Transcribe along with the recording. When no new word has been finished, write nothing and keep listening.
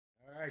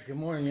Alright, good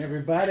morning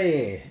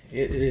everybody.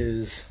 It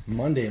is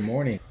Monday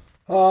morning.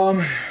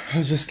 I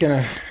was just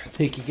gonna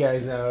take you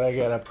guys out. I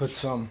gotta put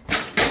some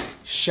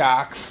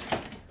shocks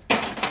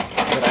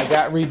that I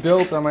got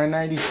rebuilt on my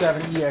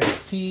 97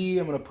 EXT.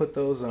 I'm gonna put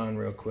those on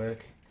real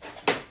quick.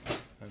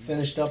 I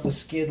finished up the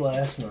skid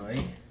last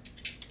night.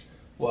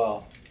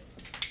 Well,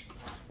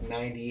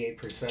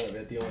 98% of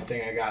it. The only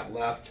thing I got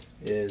left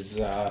is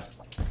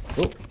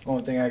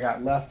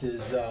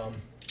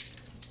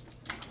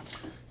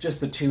just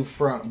the two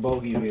front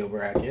bogey wheel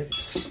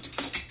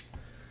brackets.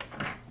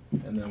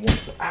 And then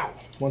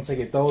once I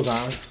get those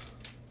on,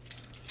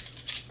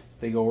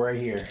 they go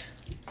right here.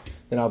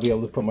 Then I'll be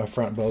able to put my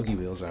front bogey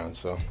wheels on.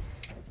 So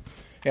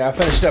yeah, I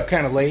finished up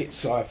kind of late,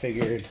 so I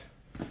figured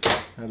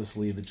I'll just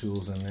leave the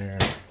tools in there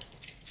and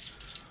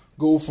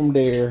go from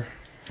there.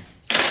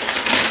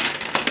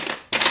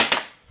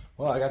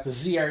 Well, I got the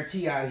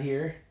ZRT out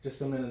here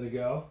just a minute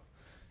ago,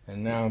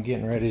 and now I'm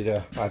getting ready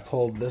to, I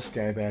pulled this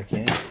guy back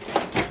in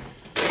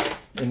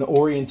the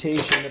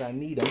orientation that I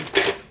need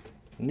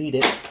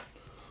it.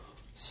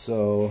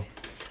 So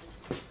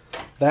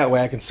that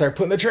way I can start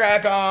putting the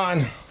track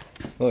on.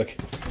 Look,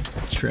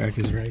 the track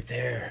is right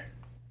there.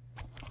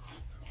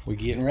 We're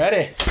getting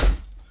ready.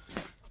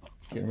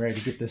 Getting ready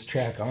to get this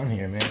track on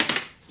here, man.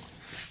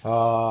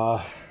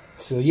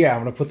 So yeah, I'm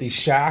gonna put these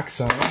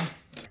shocks on.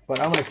 But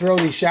I'm going to throw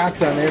these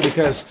shocks on there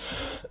because,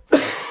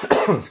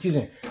 excuse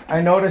me,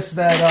 I noticed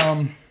that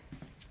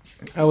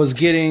I was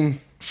getting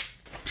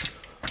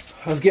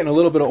a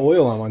little bit of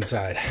oil on one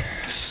side.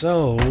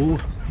 So,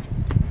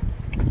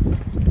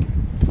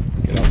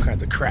 get all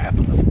kinds of crap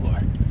on the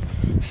floor.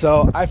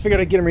 So I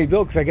figured I'd get them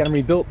rebuilt because I got them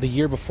rebuilt the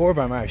year before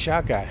by my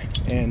shop guy.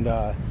 And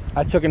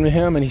I took them to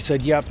him and he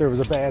said, yep, there was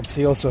a bad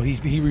seal, so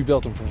he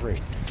rebuilt them for free.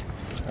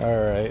 All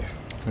right,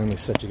 let me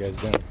set you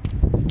guys down.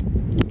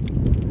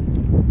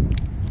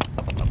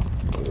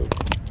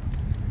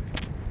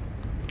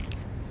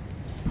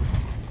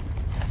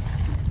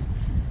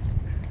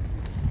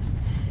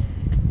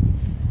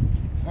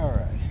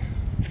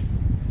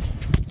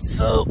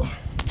 So,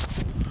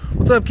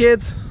 what's up,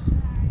 kids?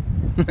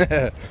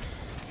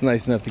 It's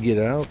nice enough to get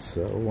out,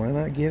 so why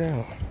not get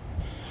out?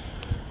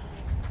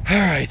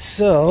 Alright,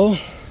 so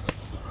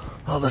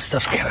all this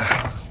stuff's kind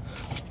of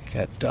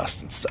got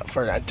dust and stuff,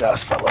 or not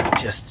dust, but like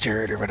just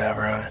dirt or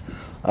whatever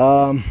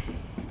on it.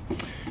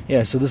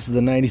 Yeah, so this is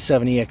the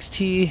 97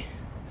 EXT,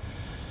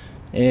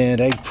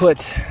 and I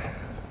put,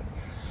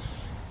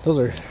 those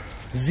are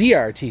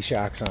ZRT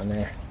shocks on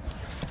there.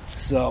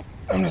 So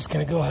I'm just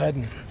gonna go ahead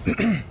and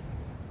put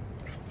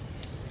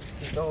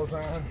those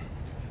on.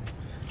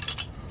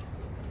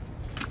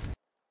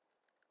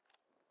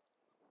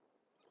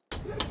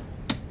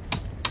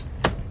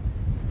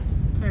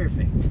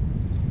 Perfect.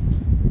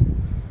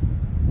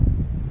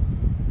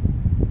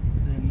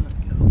 There not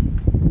go.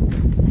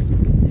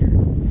 There it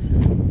is.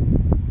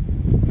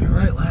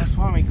 Alright, last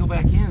one, we go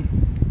back in.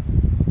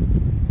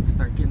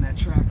 Start getting that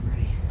track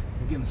ready.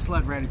 We're getting the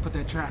sled ready, put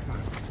that track on.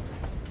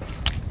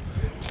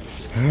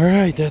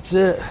 Alright, that's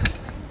it.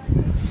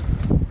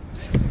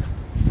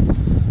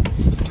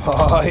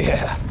 Oh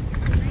yeah,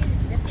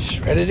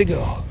 just ready to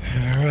go. All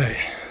right,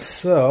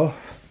 so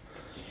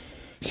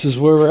this is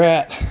where we're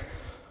at.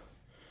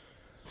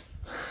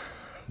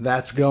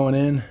 That's going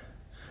in.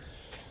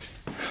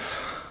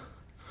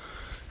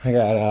 I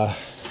got a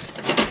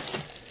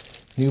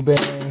new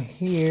bearing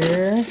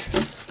here.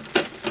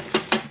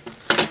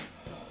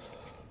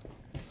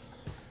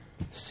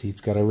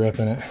 Seat's got a rip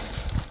in it.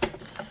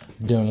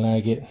 Don't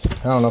like it.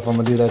 I don't know if I'm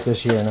gonna do that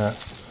this year or not.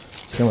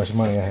 See how much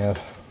money I have.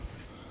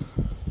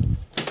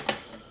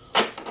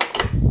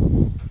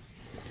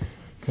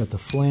 Got the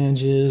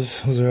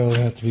flanges, those are all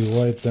gonna have to be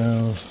wiped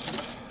out.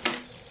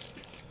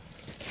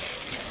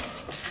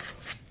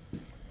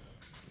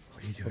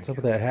 What are you doing? What's up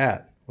with that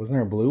hat? Wasn't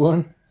there a blue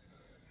one?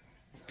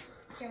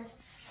 Yes.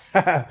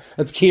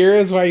 That's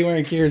Kira's? Why are you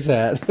wearing Kira's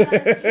hat? She had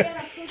a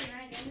hoodie,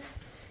 right?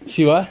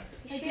 She what?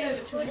 She had a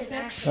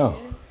hoodie. Oh.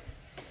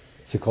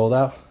 Is it cold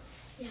out?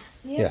 Yeah.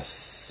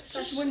 Yes. It's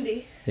just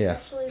windy. Yeah.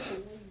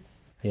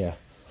 Yeah.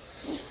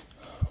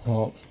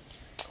 Well,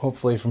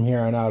 hopefully from here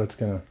on out it's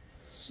gonna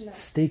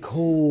stay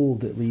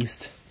cold at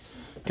least.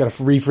 Gotta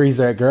refreeze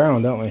that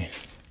ground, don't we? Yeah,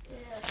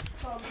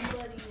 it's all muddy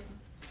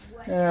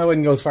and wet. I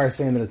wouldn't go as far as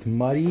saying that it's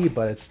muddy,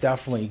 but it's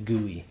definitely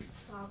gooey.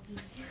 Soggy.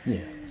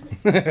 Yeah.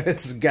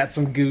 It's got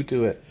some goo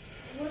to it.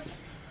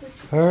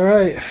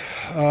 Alright.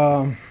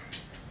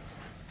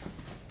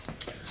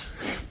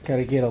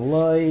 Gotta get a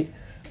light.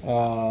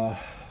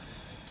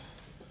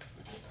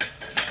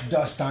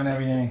 Dust on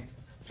everything.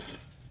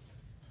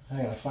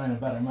 I gotta find a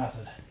better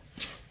method.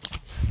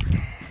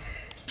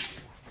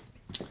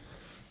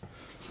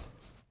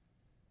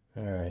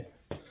 Alright,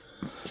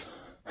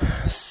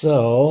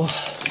 so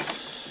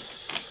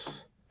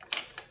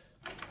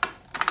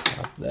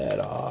pop that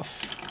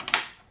off.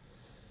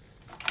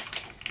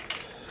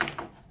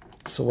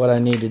 So what I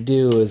need to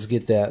do is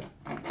get that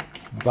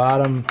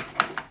bottom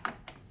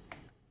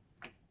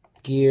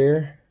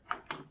gear.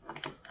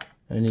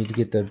 I need to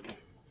get the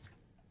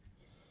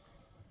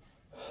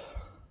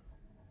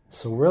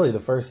So really the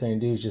first thing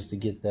to do is just to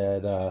get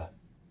that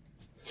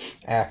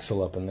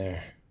axle up in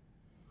there.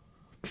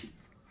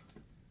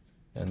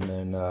 And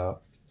then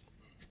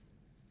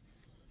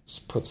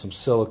just put some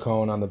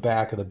silicone on the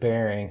back of the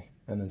bearing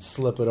and then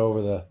slip it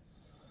over the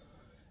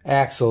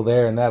axle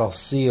there, and that'll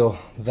seal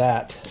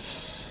that.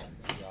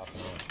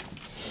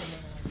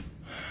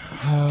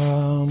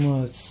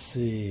 Let's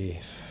see.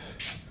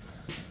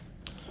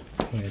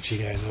 I'll get you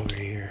guys over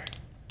here.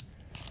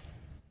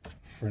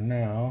 For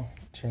now,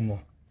 turn the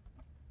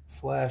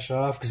flash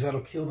off because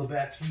that'll kill the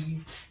battery.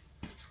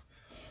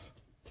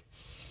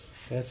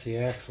 That's the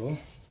axle.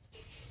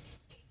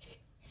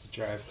 The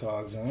drive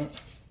cogs on it.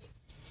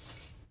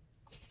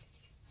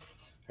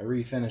 I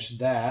refinished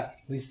that,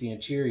 at least the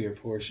interior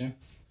portion.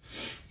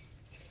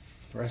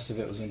 The rest of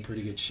it was in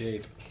pretty good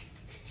shape.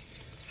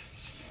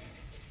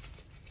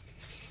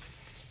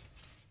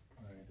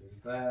 Alright, there's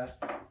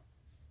that.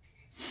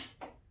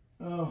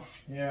 Oh,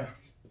 yeah.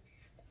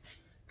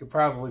 Could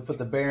probably put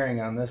the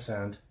bearing on this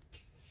end.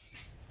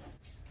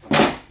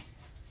 Got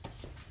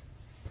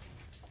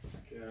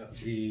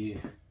the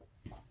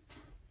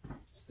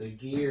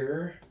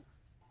gear,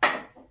 the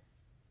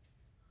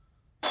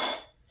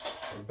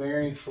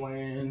bearing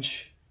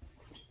flange,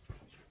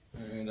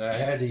 and I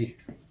had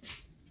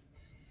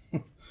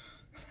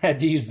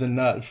to use the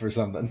nut for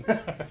something.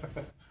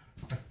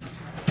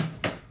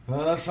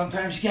 Well,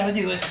 sometimes you gotta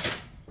do it.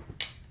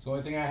 It's the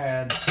only thing I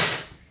had,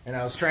 and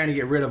I was trying to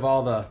get rid of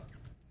all the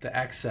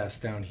excess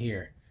down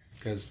here,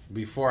 because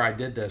before I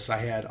did this, I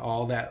had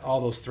all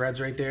those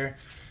threads right there.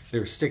 They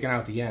were sticking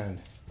out the end.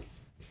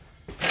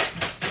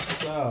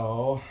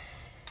 So,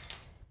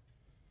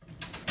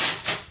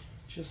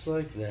 just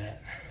like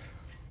that.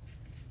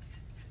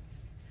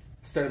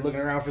 Started looking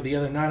around for the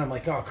other nut. I'm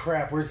like, oh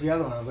crap, where's the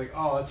other one? I was like,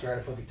 oh, that's right,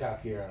 I put the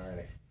top gear on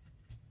already.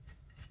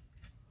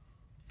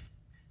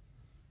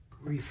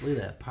 Briefly,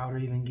 that powder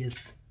even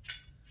gets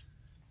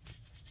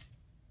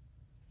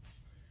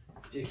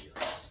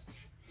ridiculous.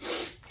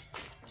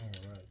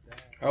 Alright.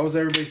 How was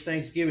everybody's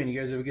Thanksgiving? You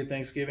guys have a good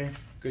Thanksgiving?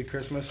 Good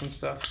Christmas and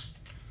stuff?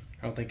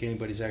 I don't think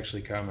anybody's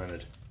actually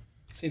commented.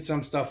 Seen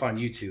some stuff on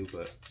YouTube,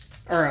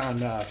 or on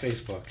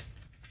Facebook.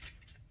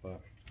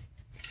 But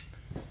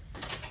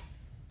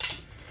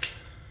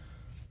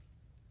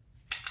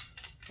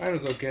mine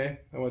was okay.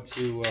 I went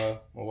to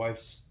my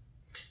wife's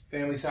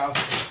family's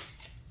house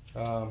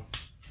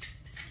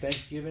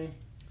Thanksgiving,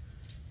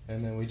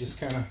 and then we just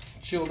kind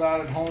of chilled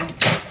out at home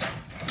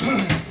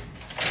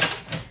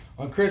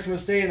on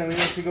Christmas Day, and then we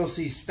went to go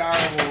see Star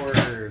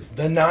Wars,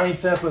 the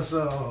 9th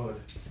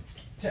episode,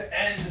 to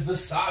end the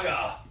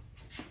saga.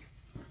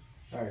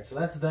 Alright, so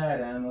that's that,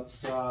 and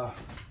let's,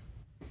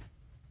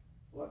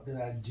 what did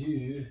I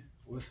do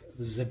with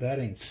the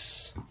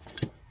bearings?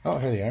 Oh,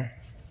 here they are.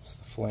 It's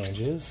the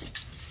flanges.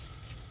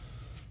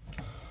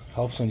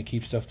 Helps when you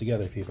keep stuff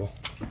together, people.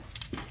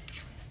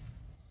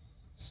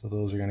 So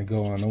those are going to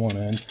go on the one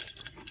end.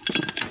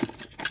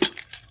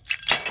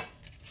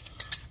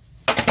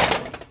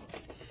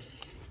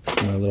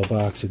 My little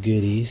box of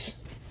goodies.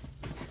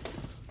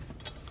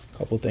 A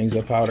couple things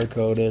I powder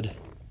coated.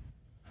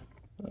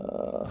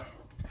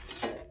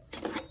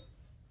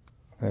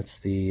 That's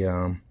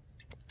the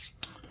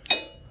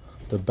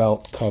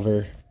belt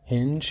cover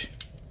hinge.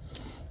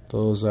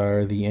 Those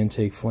are the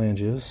intake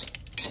flanges.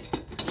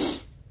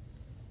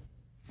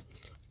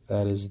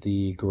 That is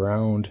the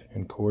ground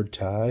and cord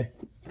tie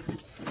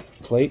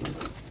plate.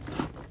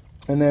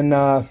 And then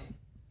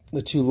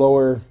the two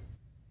lower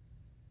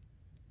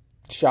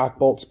shock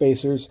bolt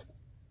spacers,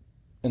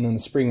 and then the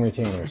spring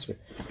retainers.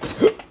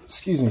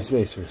 Excuse me,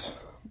 spacers.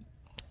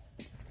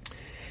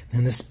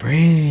 And the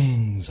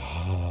springs.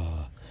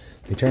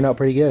 They turned out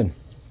pretty good.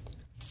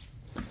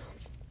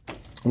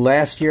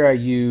 Last year I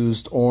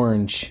used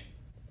orange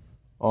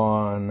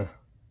on, I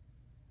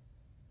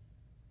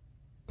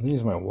think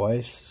it's my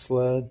wife's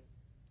sled.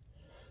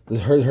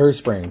 Her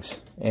springs.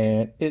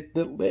 And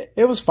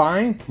it was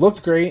fine.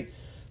 Looked great.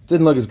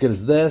 Didn't look as good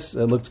as this.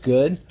 It looked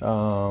good.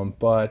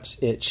 But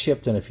it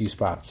chipped in a few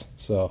spots.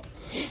 So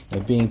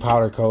it being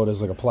powder coat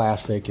is like a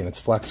plastic and it's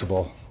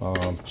flexible.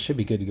 Should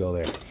be good to go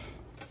there.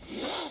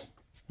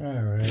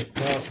 Alright,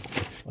 well,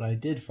 what I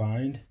did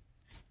find,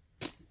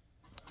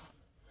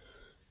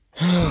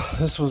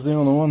 this was the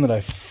only one that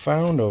I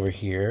found over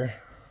here.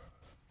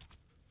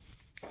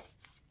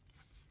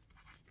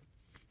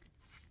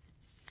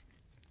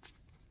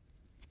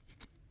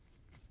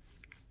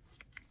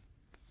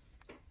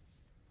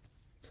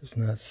 Does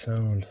not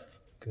sound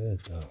good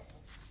though.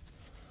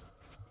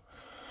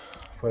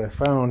 But I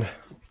found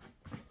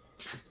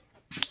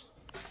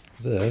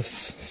this,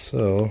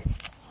 so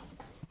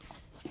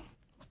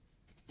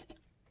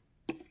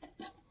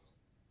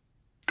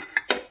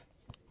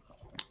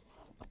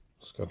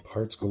it's got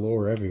parts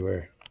galore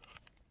everywhere.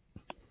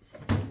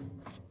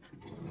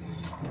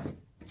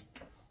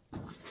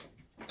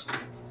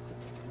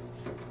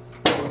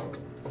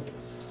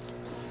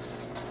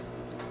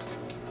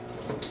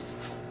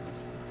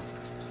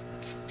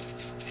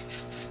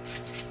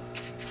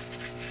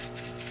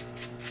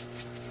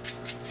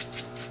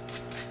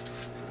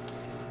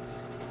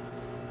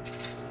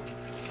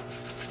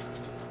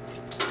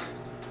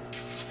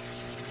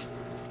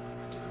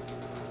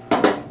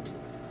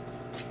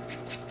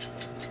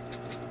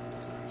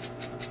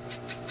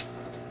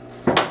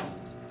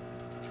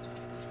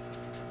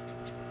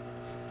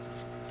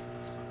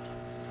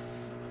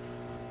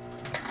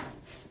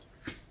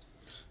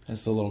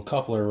 It's the little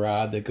coupler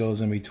rod that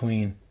goes in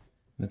between.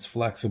 And it's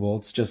flexible.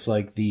 It's just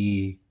like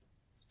the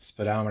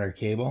speedometer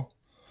cable.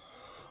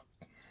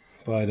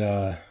 But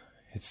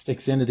it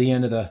sticks into the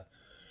end of the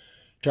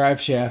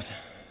drive shaft,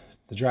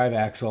 the drive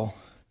axle.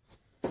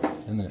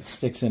 And then it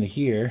sticks into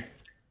here.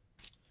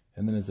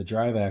 And then as the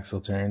drive axle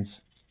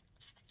turns,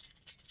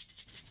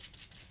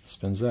 it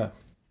spins up.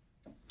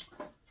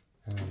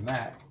 And then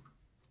that,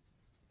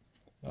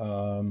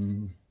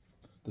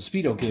 the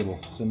speedo cable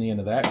is in the end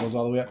of that. It goes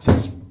all the way up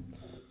to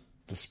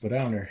the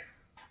speedometer.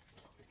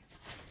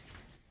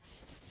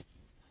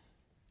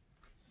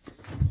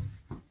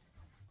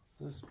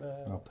 This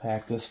bag. I'll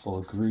pack this full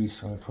of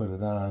grease when I put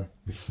it on,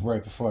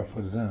 right before I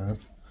put it on.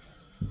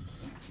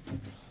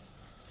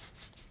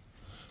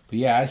 But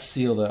yeah, I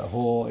seal that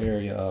whole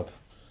area up.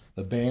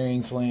 The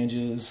bearing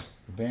flanges,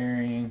 the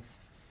bearing.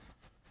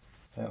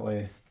 That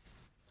way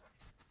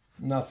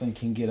nothing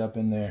can get up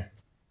in there.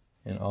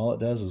 And all it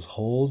does is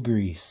hold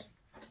grease.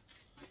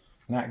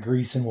 Not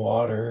grease and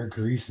water,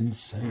 grease and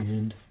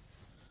sand.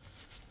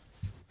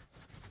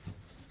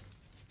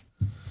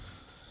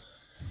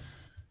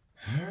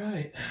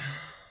 Alright.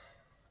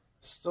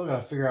 Still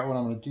gotta figure out what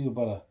I'm gonna do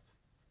about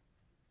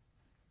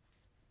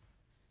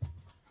a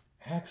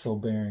axle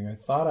bearing. I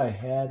thought I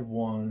had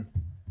one.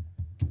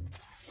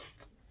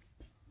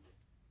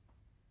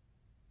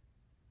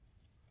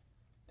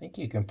 I think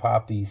you can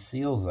pop these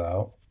seals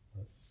out.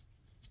 It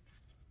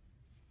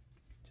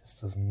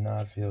just does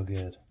not feel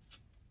good.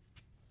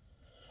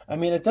 I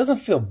mean, it doesn't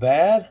feel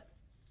bad.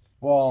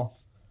 Well,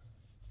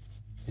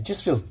 it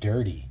just feels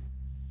dirty.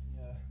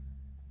 Yeah.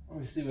 Let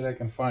me see what I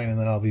can find and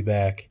then I'll be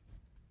back.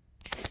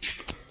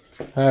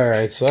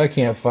 Alright, so I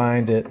can't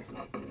find it.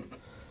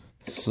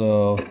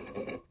 So,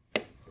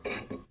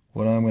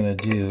 what I'm going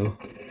to do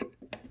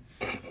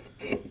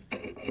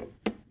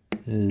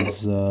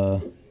is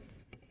I'm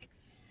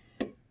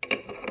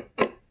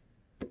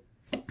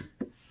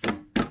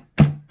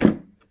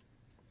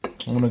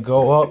going to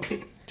go up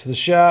to the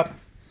shop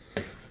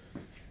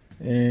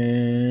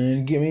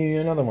and get me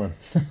another one.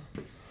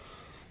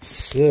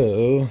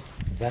 So,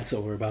 that's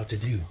what we're about to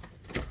do.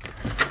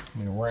 I'm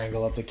going to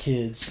wrangle up the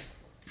kids.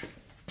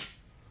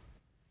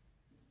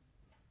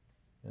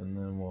 And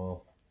then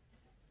we'll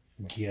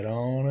get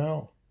on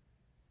out.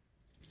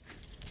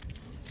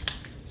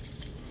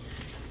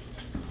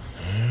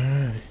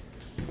 Alright.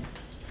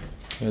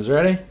 You guys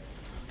ready?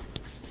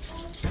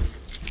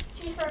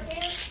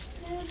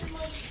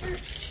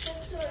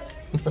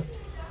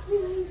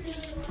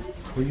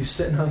 Were you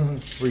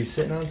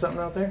sitting on something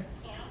out there?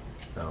 Yeah.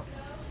 No.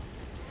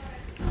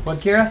 What,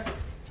 Kira?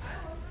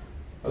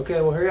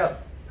 Okay, well hurry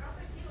up.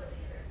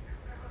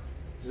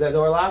 Is that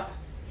door locked?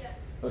 Yes.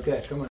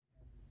 Okay, come on.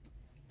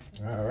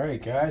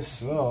 Alright guys,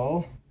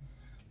 so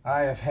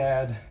I have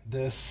had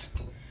this,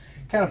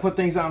 kind of put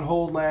things on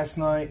hold last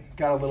night,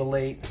 got a little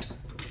late.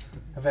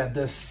 I've had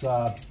this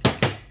set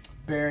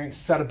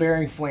of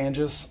bearing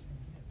flanges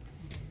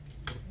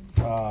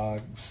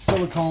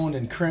siliconed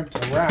and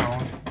crimped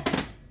around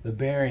the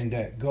bearing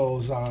that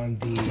goes on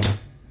the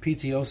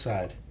PTO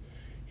side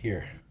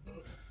here.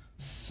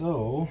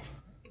 So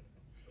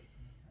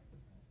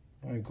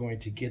I'm going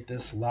to get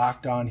this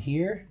locked on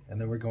here,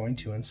 and then we're going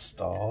to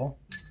install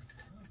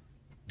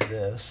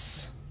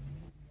this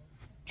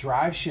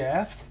drive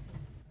shaft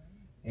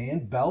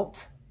and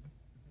belt.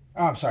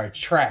 Oh, I'm sorry,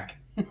 track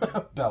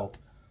belt.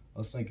 I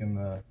was thinking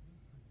the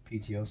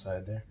PTO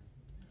side there.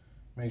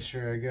 Make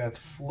sure I got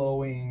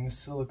flowing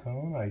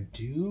silicone. I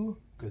do.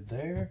 Good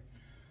there.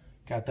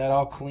 Got that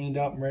all cleaned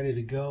up and ready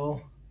to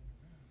go.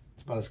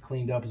 It's about as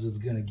cleaned up as it's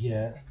gonna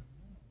get.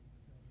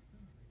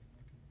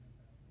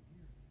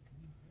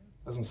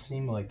 Doesn't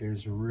seem like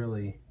there's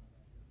really,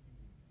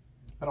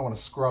 I don't want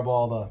to scrub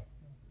all the,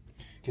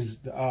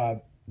 because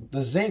the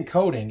zinc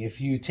coating,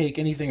 if you take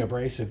anything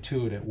abrasive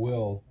to it, it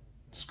will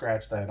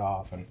scratch that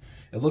off. And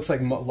it looks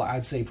like,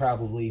 I'd say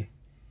probably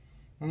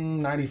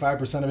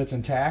 95% of it's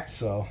intact,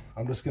 so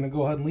I'm just going to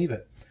go ahead and leave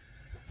it.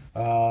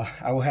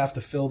 I will have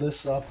to fill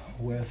this up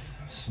with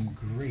some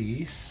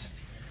grease,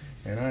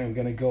 and I'm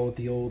going to go with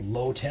the old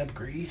low temp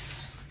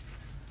grease.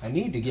 I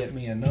need to get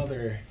me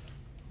another,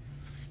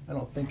 I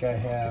don't think I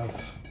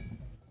have.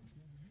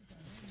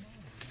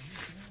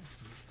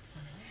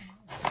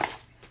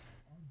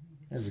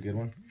 There's a good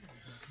one.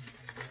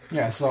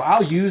 Yeah, so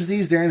I'll use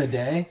these during the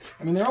day.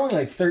 I mean, they're only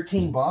like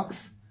 13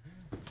 bucks.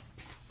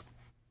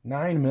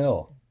 9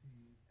 mil.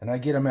 And I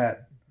get them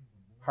at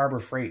Harbor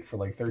Freight for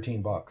like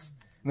 13 bucks.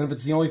 And then if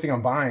it's the only thing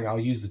I'm buying, I'll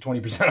use the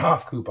 20%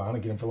 off coupon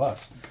and get them for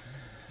less.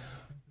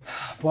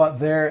 But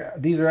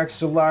these are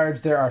extra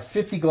large. There are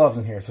 50 gloves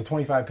in here, so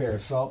 25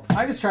 pairs. So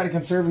I just try to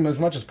conserve them as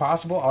much as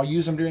possible. I'll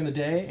use them during the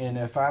day, and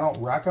if I don't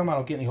rock them, I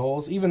don't get any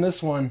holes. Even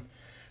this one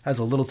has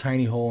a little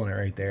tiny hole in it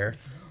right there.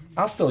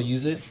 I'll still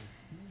use it.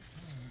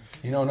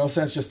 You know, no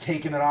sense just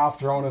taking it off,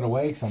 throwing it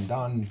away, because I'm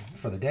done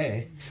for the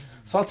day.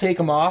 So I'll take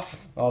them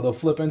off. They'll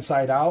flip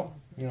inside out.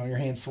 You know, your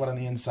hands sweat on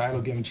the inside.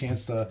 It'll give them a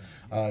chance to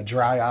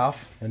dry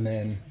off, and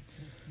then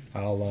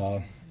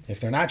I'll, if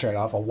they're not dried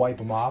off, I'll wipe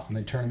them off and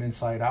then turn them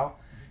inside out.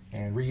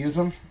 and reuse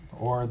them,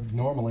 or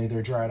normally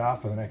they're dried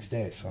off by the next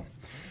day. So,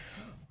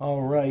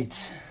 all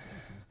right,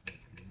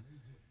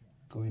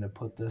 going to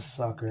put this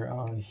sucker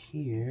on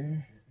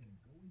here.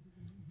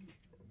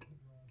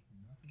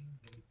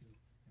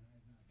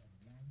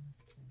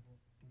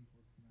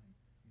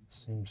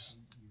 Seems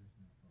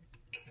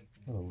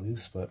a little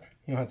loose, but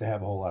you don't have to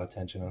have a whole lot of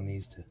tension on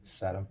these to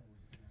set them.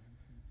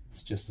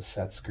 It's just a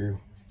set screw.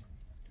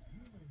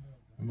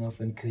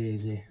 Nothing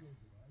crazy.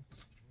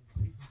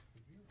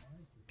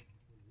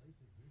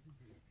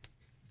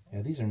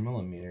 Yeah, these are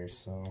millimeters,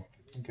 so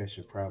I think I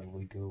should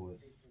probably go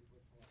with...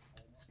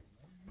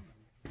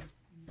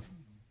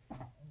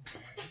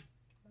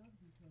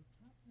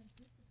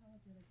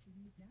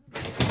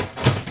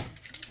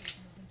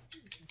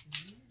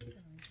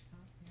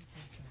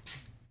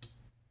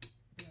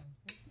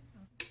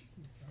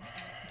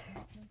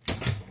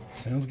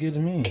 Sounds good to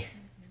me.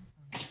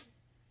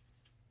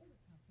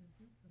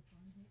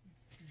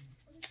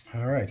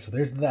 All right, so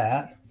there's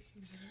that.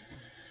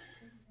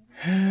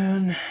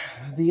 And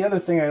the other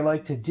thing I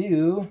like to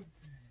do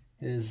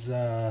is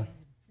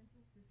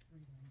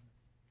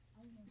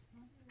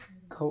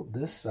coat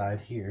this side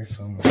here.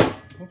 So I'm gonna,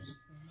 oops,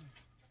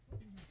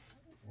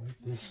 wipe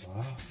this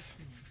off.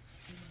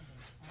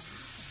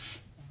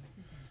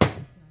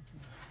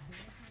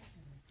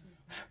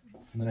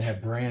 And then I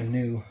have brand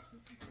new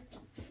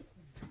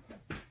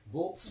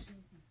bolts.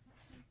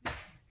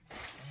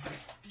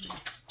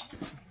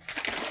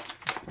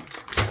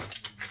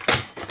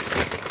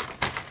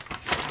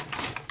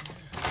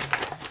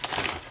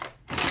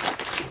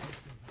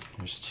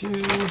 There's two.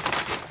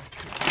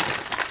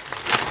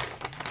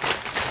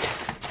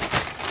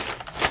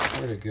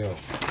 Where'd it go?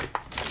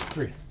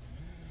 Three.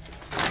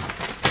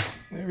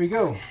 There we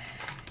go.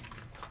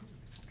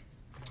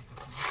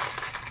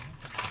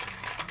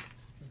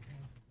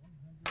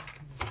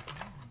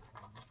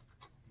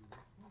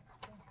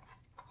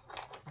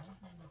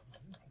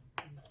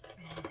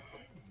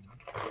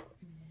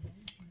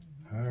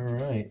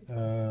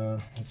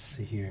 Let's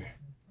see here.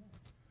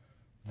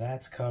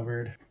 That's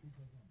covered.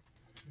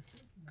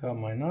 Got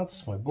my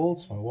nuts, my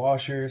bolts, my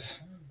washers.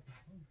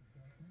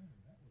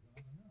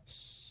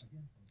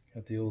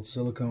 Got the old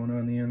silicone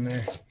on the end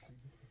there.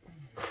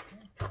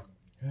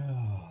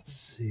 Oh, let's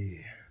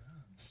see.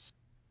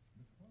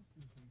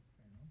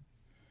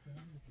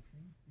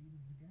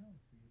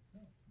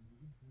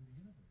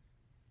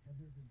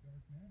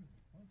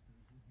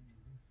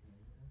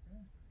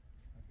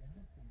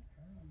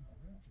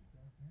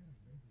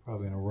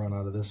 Probably gonna run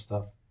out of this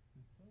stuff.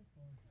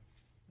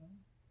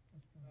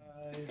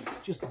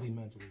 Just to be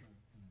mentally.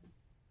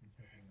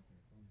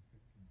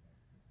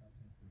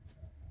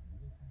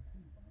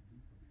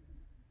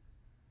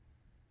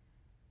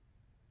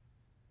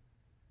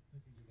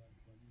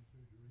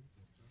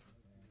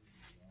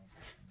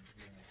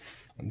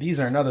 And these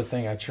are another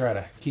thing I try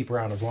to keep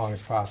around as long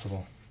as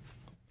possible.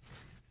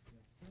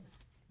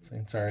 See,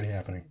 it's already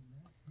happening.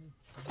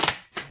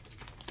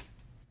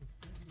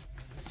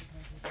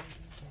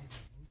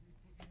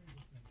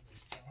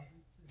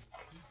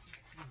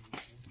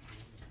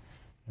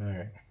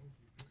 Alright,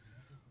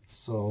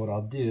 so what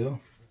I'll do,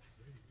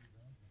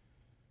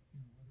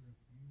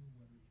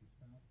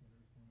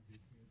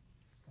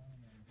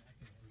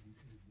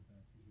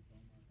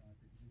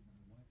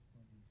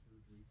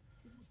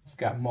 it's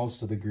got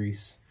most of the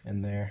grease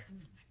in there.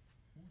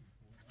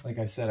 Like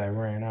I said, I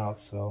ran out,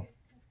 so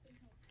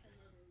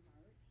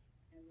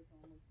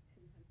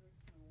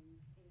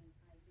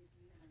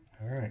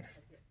alright.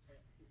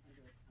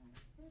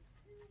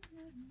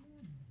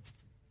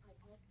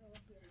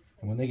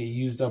 And when they get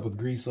used up with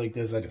grease like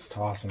this, I just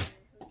toss them.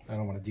 I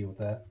don't want to deal with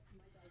that.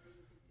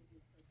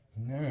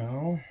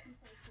 Now,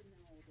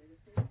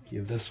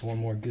 give this one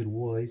more good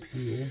wipe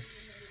here.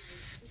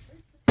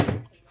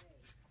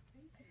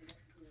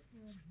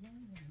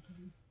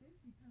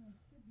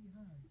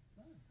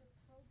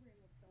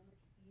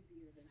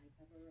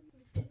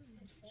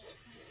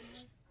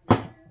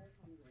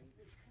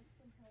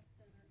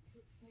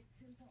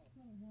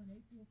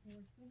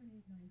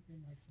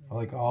 I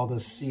like all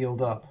this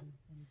sealed up.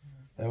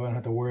 That way I don't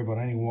have to worry about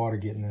any water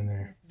getting in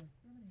there.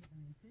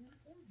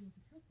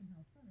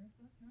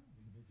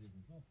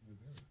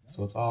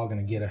 So it's all going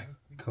to get a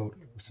coat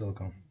of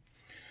silicone.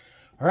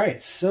 All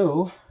right,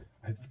 so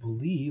I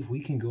believe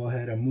we can go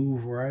ahead and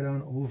move right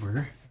on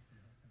over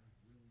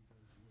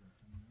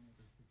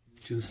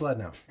to the sled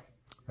now.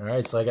 All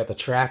right, so I got the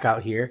track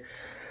out here.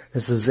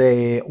 This is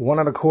a 1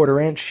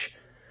 1/4 inch,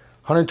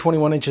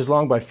 121 inches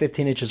long by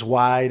 15 inches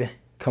wide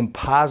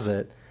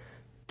composite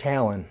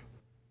Talon.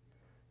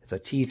 It's a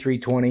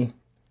T320.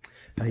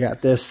 I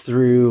got this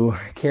through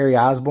Kerry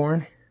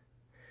Osborne.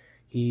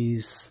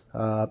 He's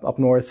up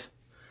north.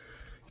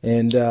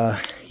 And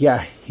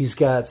yeah, he's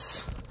got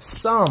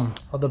some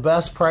of the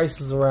best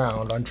prices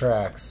around on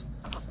tracks.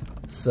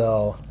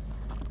 So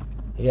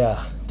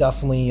yeah,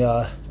 definitely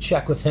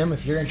check with him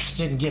if you're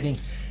interested in getting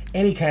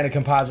any kind of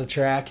composite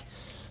track.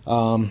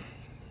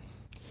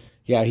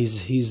 Yeah,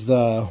 he's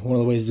one of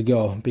the ways to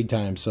go, big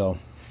time. So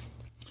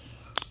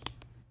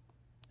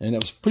And it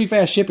was pretty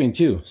fast shipping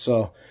too.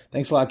 So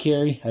thanks a lot,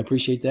 Carrie. I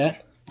appreciate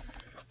that.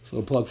 It's a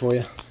little plug for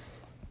you.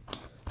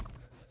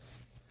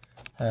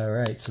 All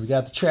right, so we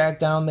got the track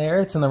down there.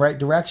 It's in the right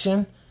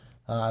direction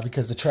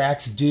because the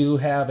tracks do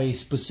have a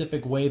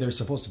specific way they're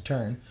supposed to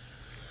turn.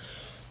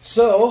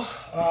 So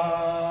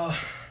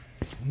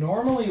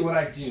normally what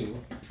I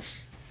do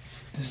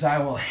is I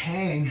will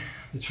hang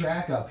the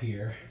track up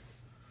here,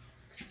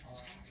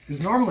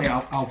 because normally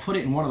I'll put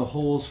it in one of the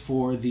holes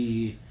for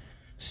the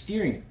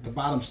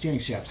bottom steering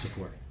shaft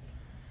support.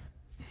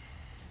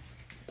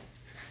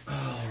 All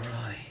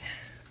right.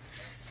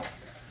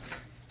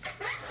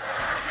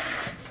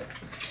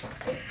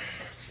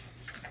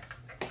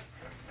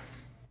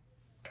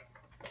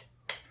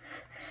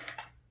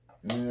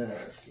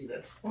 Let's see,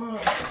 that's one.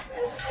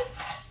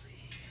 Let's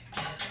see.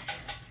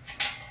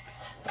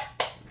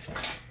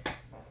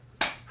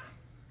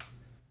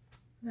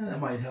 Yeah, that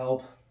might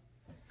help.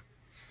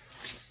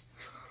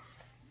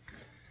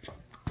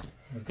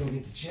 I'll go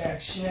get the jack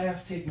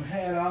shaft, take my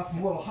hat off, I'm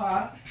a little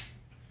hot.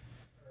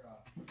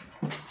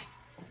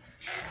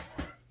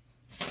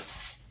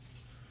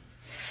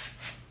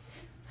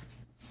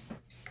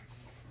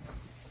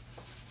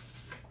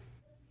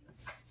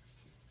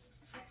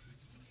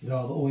 Get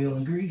all the oil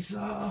and grease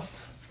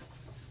off.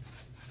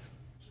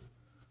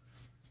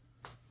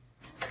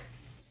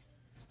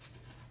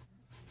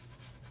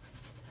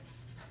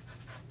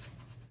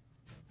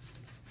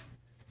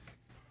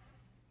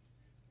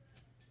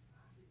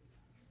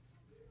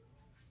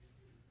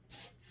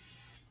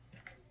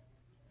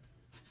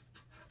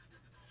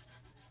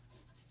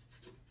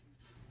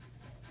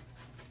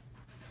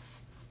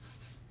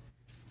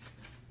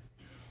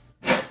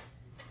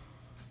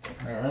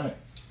 All right.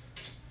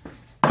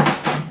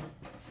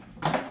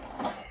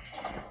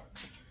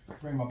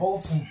 Bring my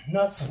bolts and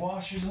nuts and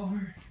washers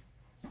over.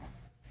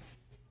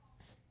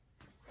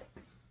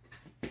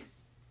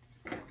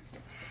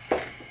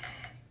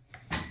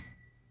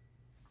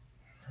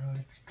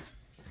 Right.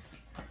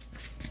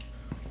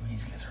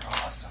 These guys are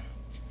awesome.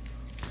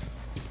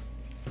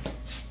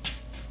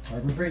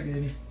 Harbor Freight,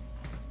 baby.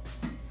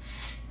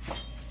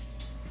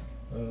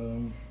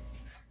 All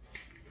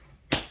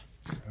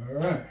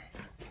right.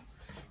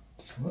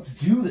 Let's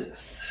do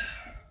this.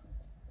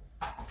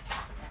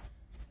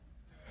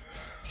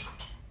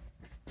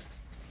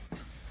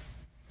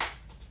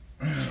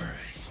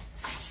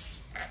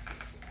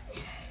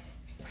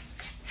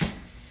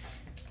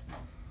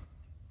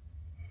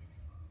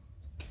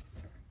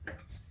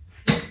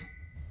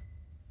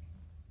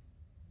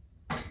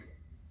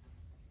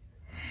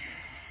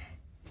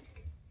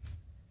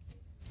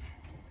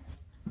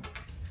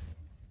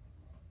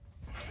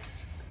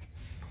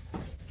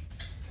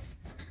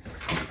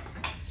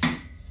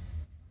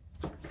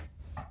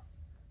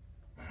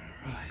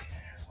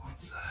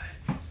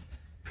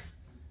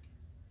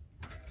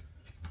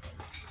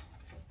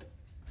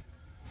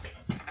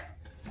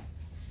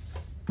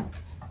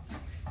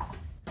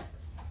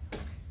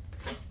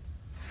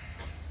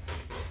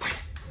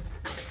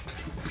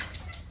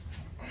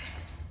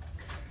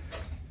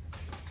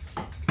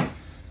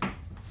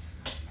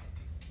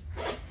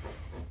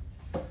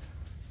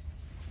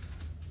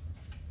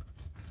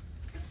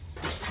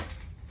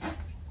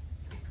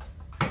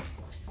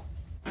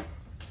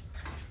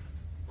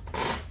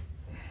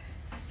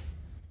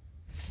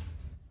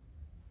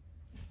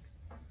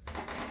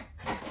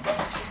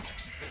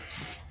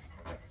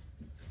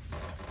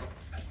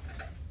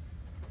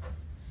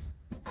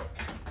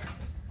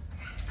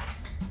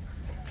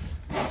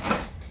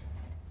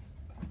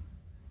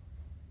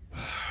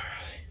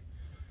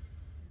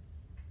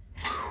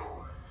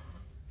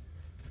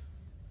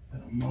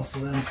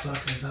 Muscle them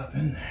suckers up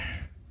in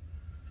there.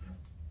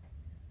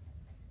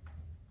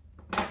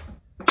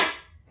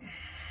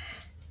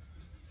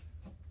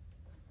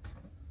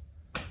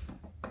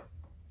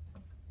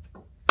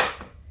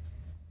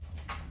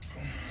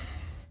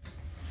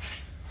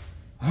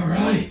 All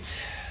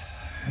right,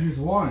 here's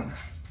one.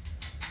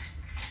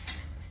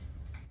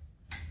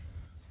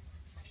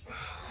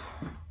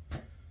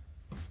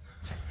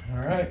 All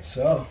right,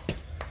 so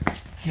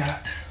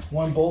got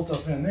one bolt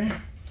up in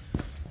there.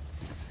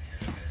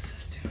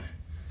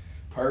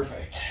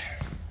 Perfect.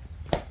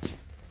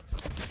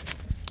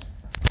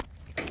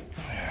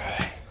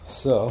 Alright,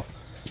 so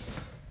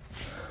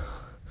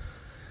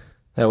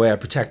that way I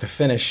protect the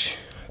finish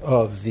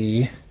of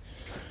the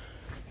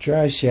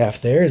drive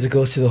shaft there as it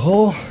goes through the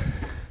hole.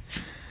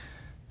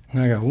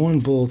 Now I got one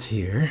bolt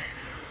here.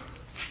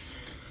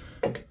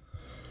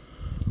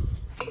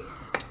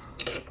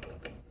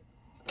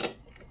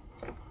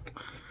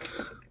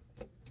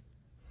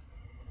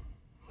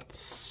 Let's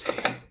see.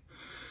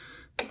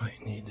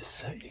 Might need to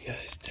set you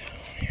guys down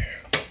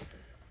here.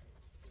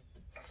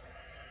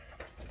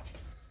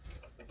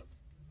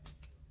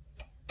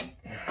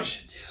 What I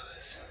should do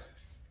is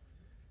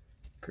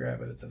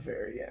grab it at the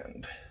very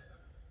end.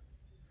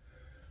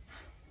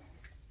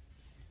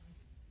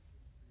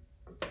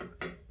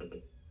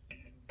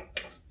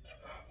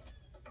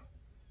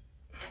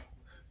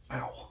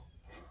 Ow.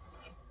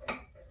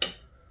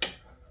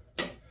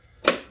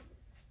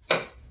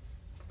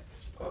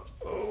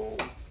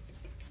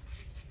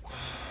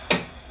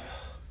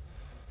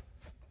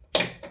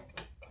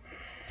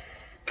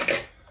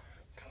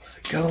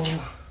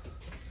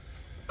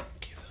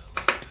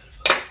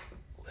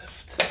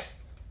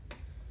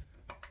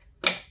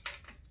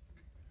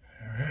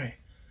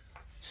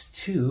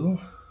 2.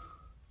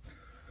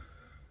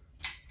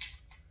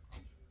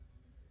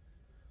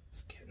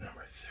 Let's get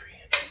number 3.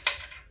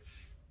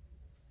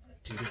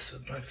 Do this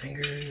with my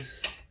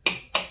fingers. There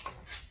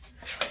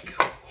we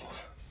go.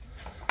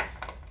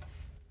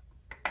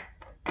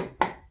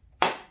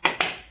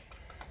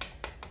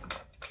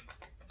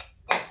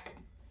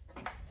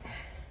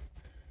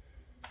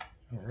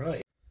 All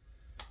right.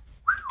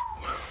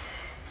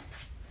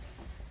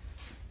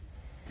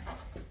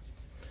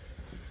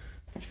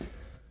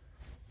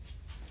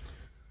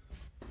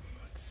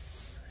 Let's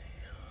see.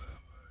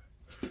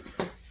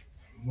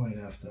 Might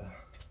have to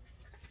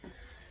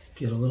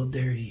get a little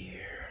dirty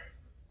here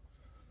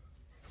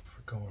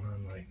for going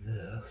on like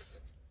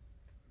this.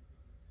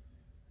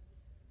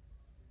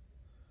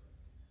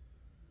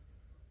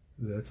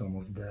 Ooh, that's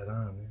almost dead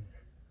on there.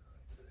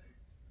 Let's see.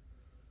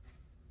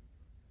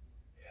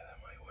 Yeah, that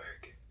might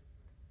work.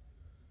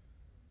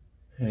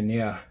 And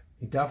yeah,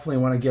 you definitely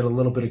want to get a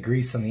little bit of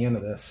grease on the end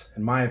of this,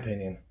 in my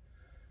opinion.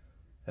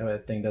 That way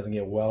that thing doesn't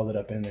get welded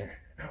up in there.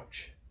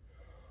 Ouch.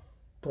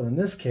 But in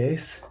this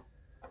case,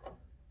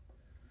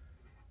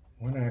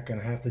 we're not going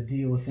to have to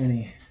deal with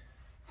any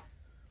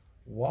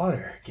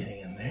water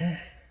getting in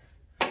there.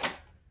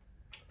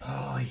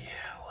 Oh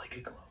yeah, like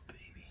a glove,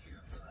 baby.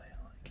 That's how I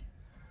like it.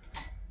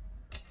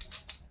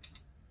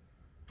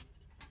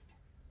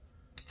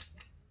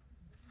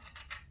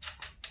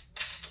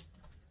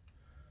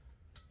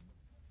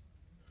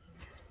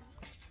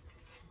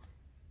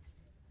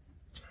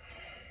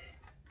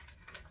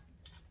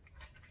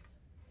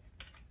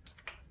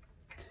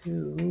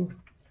 Two.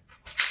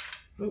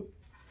 Oop.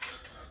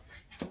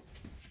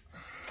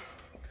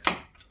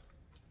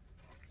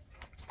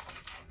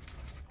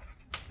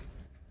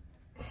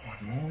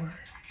 One more.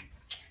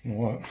 You know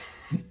what?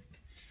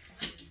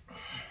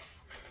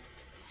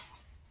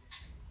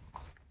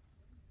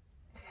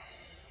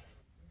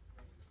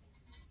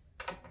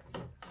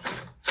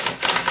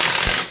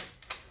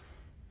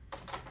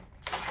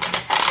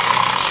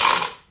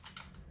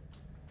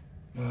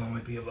 Oh, I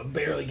might be able to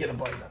barely get a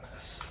bite on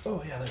this.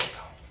 Oh yeah, there we go.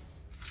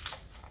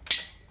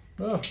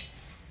 Oh.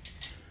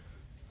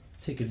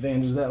 Take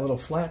advantage of that little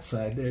flat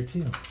side there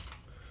too.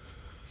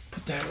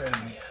 Put that right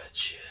on the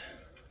edge.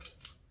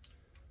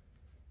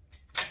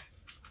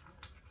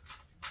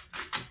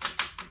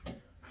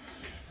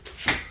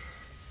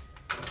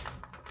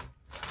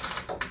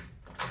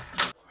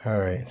 All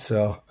right,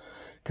 so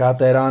got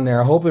that on there.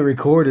 I hope it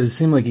recorded. It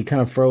seemed like it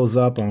kind of froze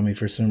up on me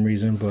for some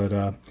reason, but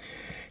got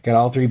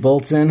all 3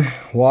 bolts in,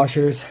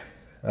 washers,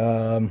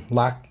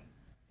 lock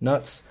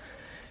nuts,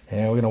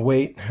 and we're gonna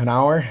wait an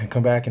hour and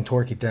come back and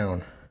torque it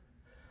down.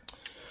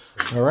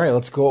 All right,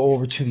 let's go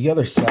over to the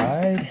other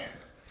side.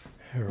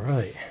 All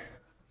right.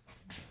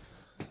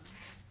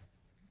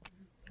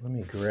 Let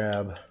me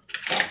grab,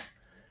 you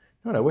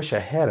know what I wish I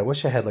had? I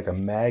wish I had like a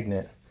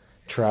magnetic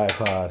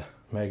tripod.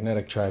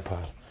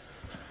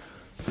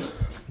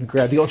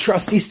 Grab the old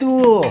trusty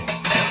stool.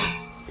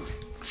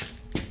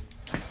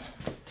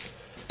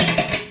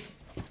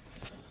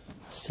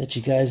 Set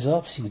you guys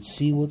up so you can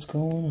see what's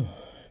going on.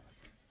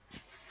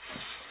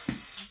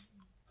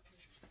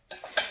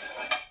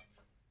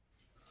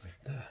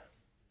 Like that.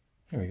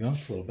 There we go,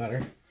 it's a little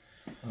better.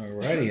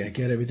 Alrighty, I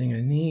got everything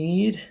I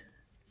need.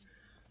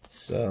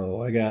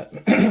 So I got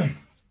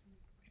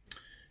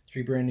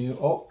 3 brand new,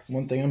 oh,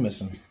 one thing I'm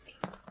missing.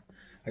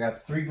 I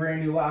got 3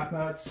 brand new lock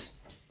nuts.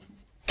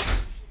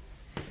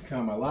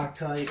 Got my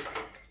Loctite.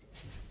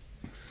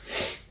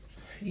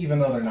 Even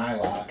though they're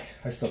nylock,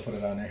 I still put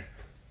it on there.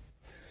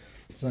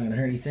 It's not gonna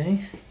hurt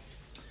anything.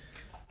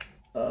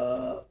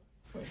 Let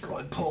me go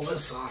ahead and pull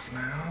this off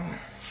now.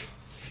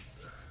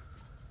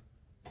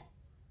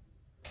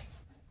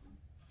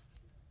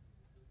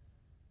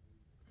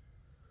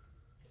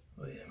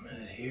 Wait a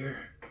minute here.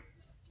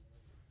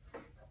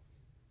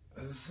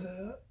 Is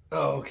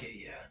oh,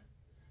 okay, yeah.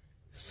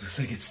 This looks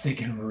like it's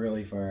sticking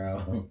really far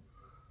out.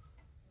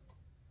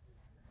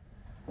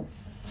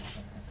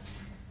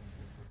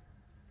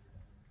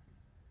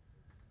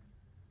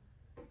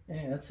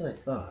 Yeah, that's what I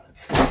thought.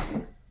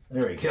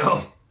 There we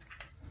go.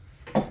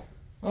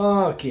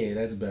 Okay,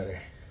 that's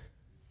better.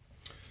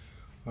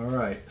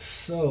 Alright,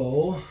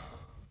 so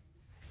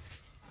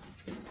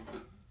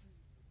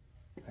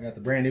I got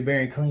the brand new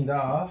bearing cleaned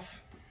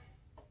off.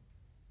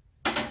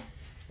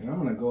 And I'm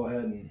going to go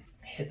ahead and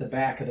hit the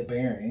back of the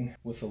bearing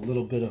with a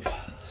little bit of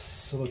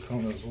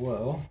silicone as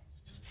well.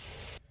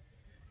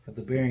 Got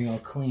the bearing all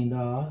cleaned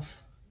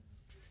off,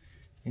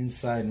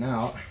 inside and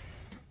out.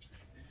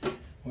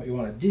 What you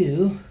want to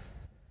do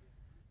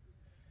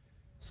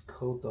is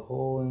coat the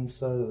whole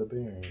inside of the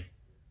bearing.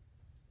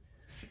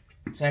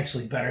 It's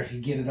actually better if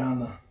you get it on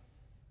the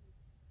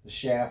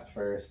shaft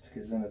first,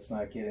 because then it's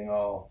not getting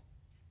all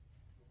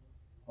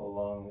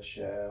along the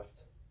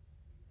shaft.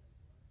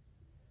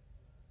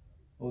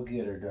 We'll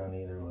get her done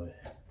either way.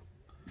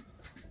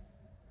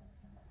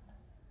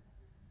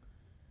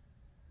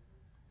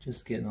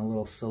 Just getting a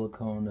little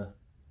silicone to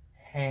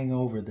hang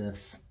over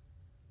this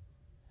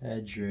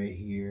edge right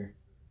here.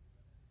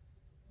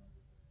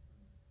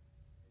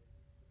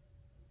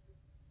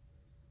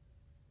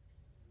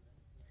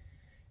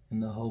 in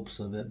the hopes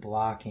of it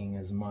blocking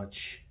as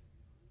much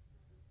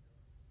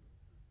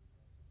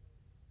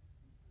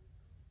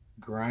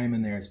grime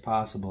in there as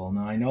possible.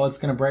 Now I know it's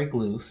going to break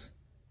loose.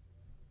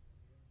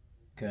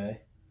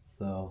 Okay,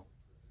 so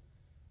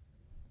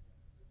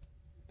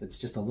if it's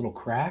just a little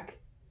crack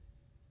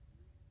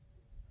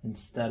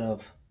instead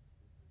of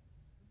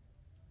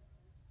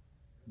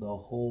the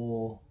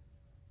whole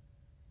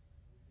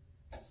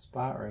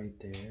spot right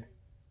there.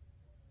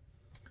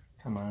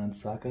 Come on,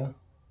 sucker.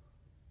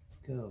 Let's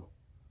go.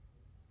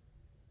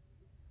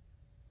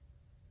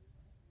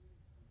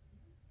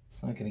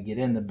 It's not going to get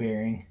in the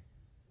bearing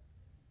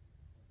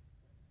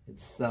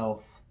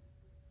itself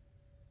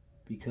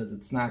because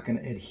it's not going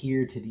to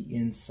adhere to the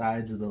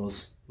insides of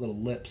those little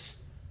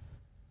lips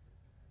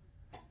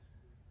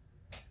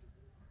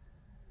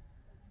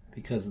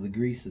because of the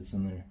grease that's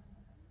in there.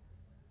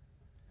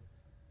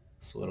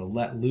 So it'll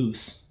let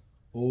loose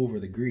over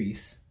the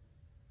grease.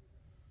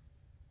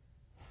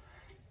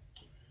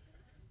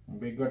 And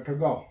be good to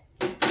go.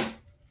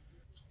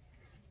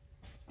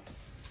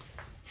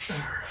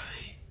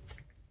 Alright.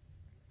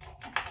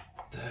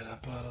 That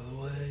up out of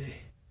the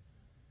way.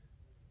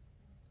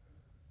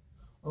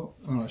 Oh,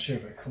 I'm not sure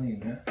if I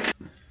cleaned that.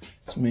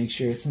 Let's make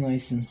sure it's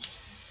nice and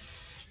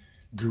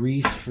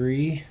grease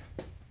free.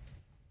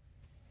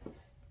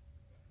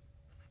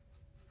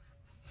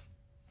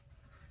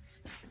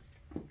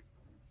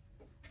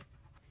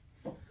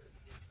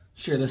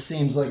 Sure, this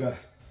seems like a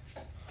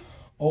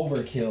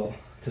overkill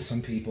to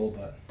some people,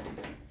 but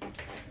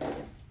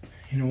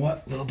you know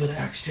what? A little bit of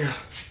extra.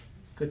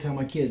 Could tell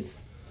my kids.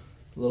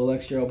 A little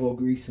extra elbow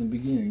grease in the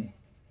beginning.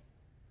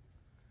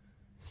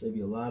 Save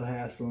you a lot of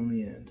hassle in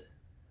the end.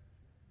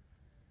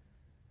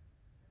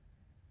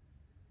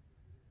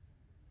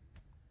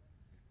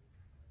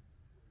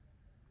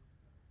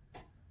 I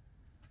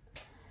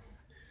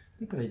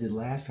think what I did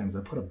last time is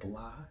I put a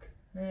block.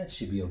 It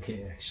should be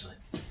okay, actually.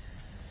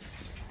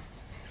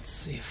 Let's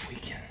see if we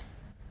can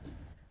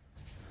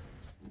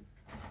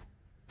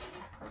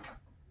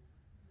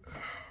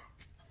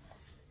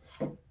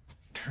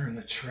turn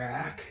the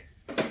track.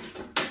 A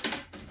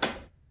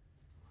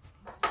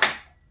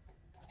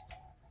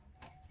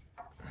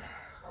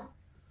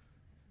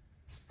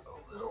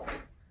little.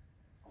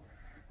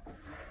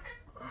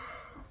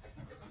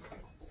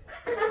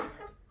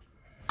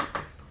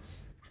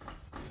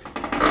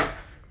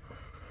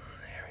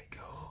 There we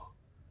go.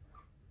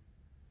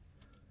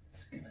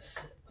 It's gonna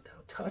sit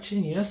without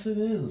touching. Yes, it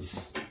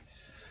is.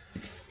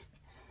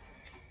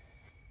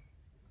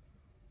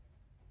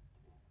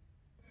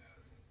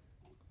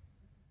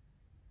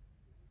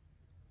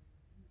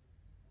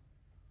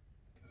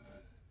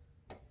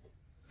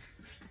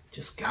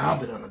 Just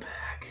gob it on the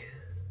back.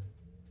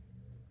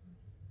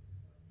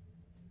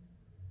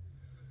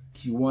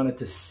 You want it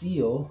to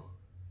seal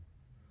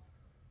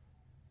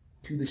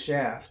to the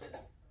shaft,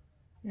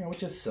 you know, with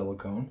just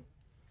silicone.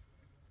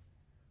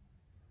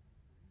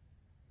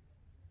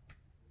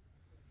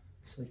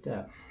 Just like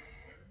that.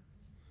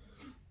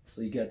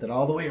 So you got that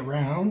all the way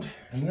around,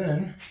 and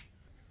then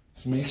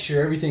just make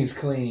sure everything's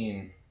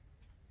clean.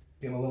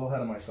 Getting a little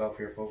ahead of myself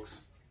here,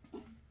 folks.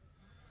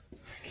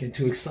 Getting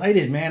too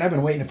excited, man. I've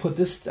been waiting to put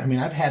this, I mean,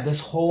 I've had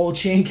this whole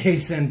chain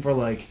case in for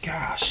like,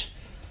 gosh,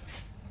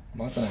 a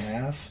month and a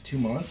half, 2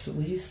 months at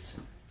least.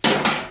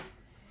 I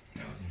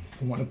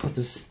want to put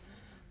this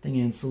thing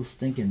in so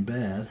stinking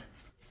bad.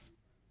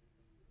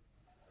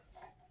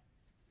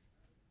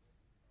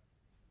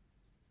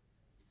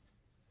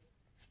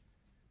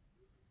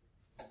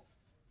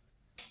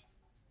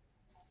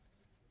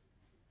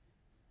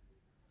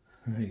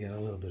 I got a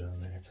little bit on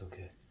there, it's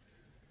okay.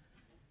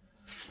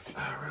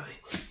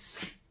 Alright, let's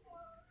see.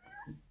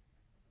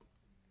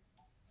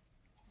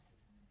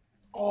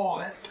 Oh,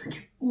 that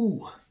freaking,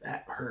 ooh,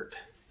 that hurt.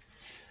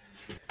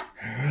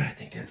 Alright, I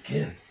think that's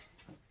good.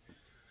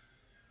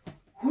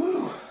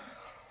 Whew.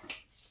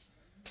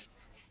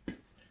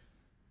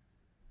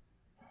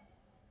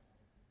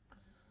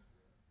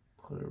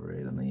 Put it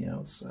right on the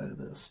outside of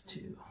this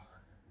too.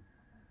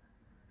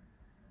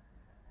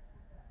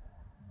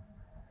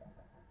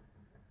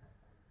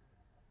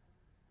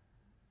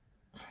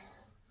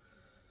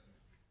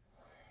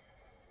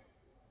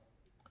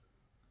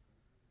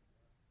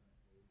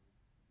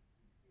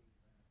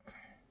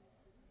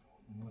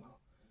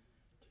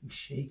 Too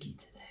shaky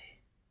today.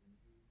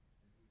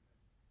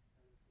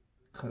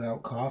 Cut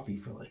out coffee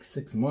for like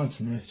 6 months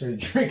and then I started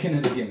drinking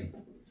it again.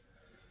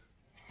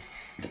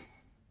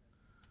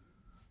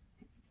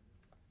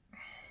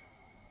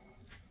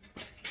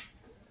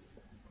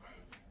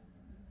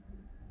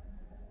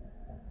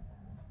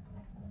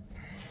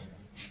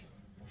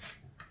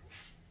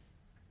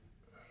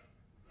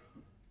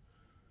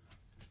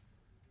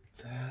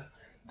 That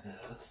and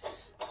this.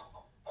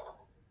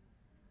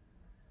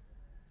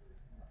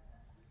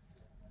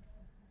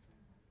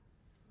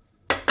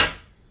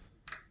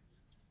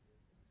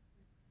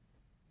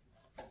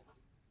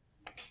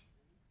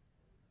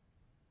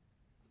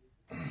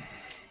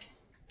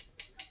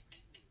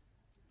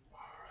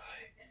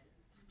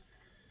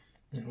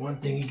 And one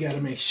thing you got to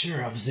make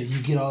sure of is that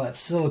you get all that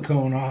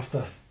silicone off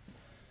the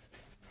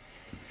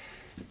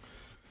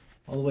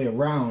all the way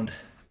around,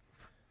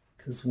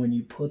 because when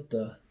you put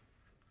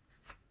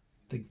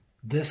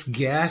this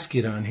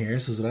gasket on here,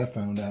 this is what I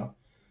found out.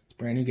 It's a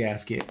brand new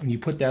gasket. When you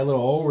put that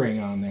little O-ring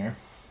on there,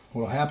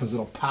 what'll happen is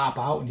it'll pop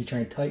out when you try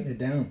and tighten it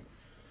down.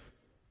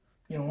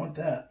 You don't want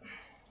that.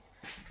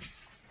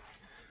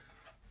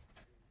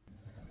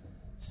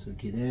 So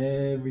get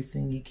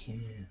everything you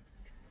can.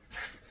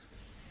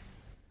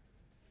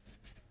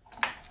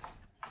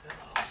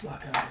 That'll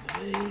suck out of the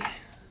way.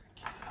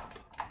 Get up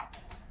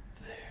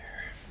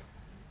there.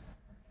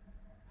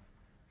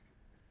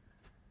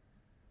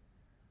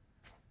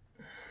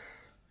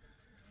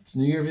 It's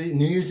New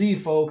Year's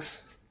Eve,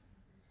 folks.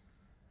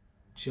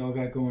 What y'all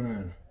got going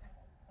on?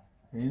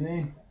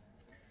 Anything?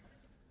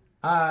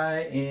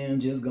 I am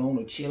just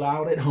gonna chill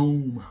out at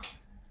home.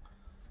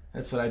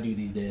 That's what I do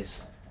these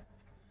days.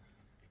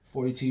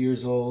 42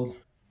 years old.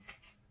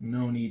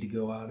 No need to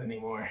go out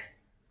anymore.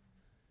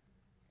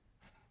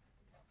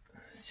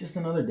 It's just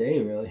another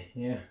day, really.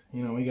 Yeah,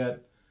 you know, we got,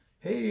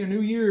 hey, a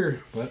new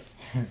year. But,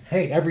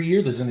 hey, every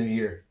year there's a new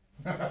year.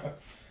 Alright,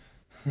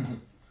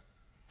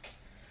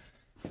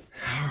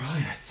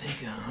 I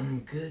think I'm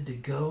good to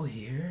go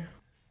here.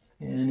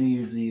 Yeah, New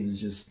Year's Eve is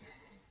just,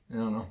 I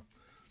don't know.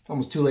 It's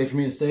almost too late for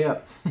me to stay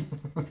up.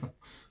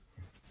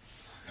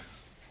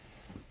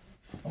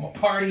 I'm a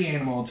party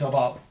animal until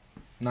about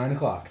 9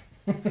 o'clock.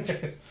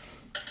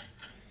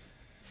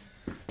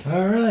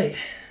 Alright,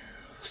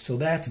 so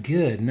that's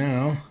good.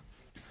 Now,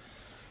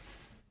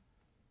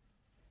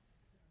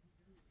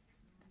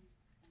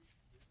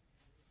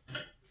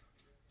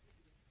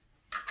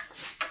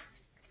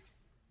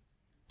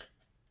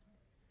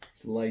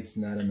 this light's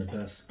not in the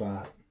best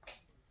spot.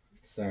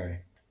 Sorry.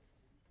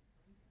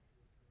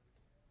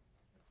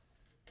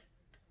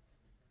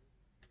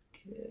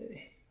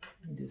 Okay,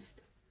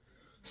 just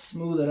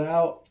smooth it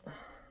out,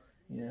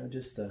 you know,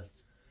 just to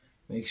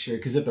make sure,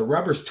 because if the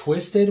rubber's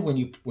twisted when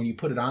you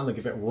put it on, like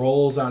if it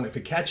rolls on, if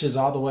it catches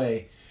all the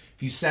way,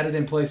 if you set it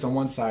in place on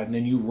one side and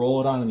then you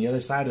roll it on the other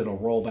side, it'll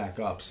roll back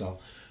up. So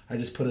I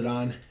just put it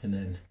on and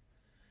then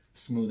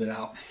smooth it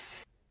out.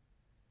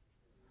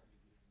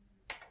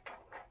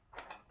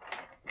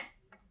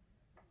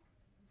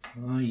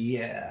 Oh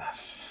yeah.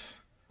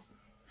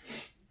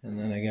 And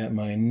then I got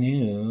my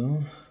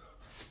new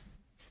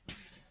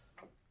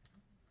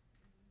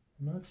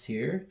nuts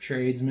here,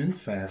 tradesman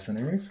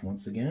fasteners,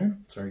 once again.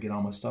 That's where I get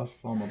all my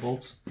stuff, all my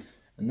bolts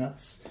and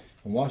nuts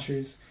and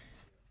washers.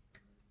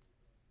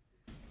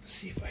 Let's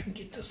see if I can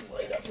get this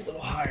light up a little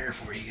higher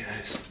for you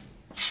guys.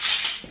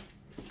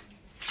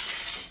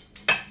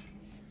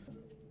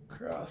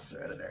 Cross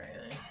threaded or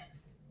anything.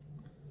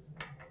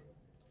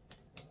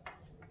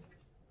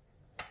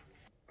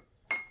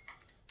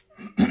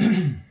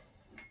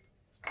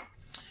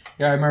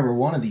 Yeah, I remember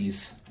one of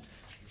these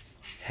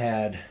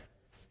had,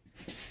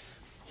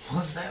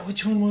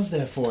 which one was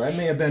that for? That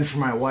may have been for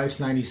my wife's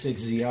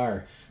 96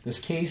 ZR. This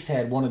case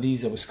had one of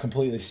these that was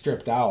completely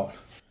stripped out.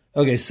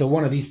 Okay, so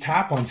one of these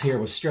top ones here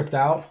was stripped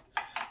out.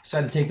 So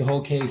I had to take the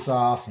whole case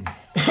off and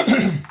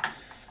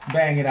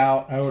bang it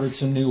out. I ordered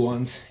some new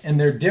ones. And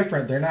they're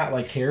different. They're not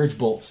like carriage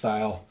bolt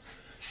style.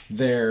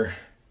 They are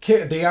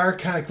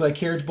kind of like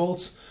carriage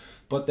bolts,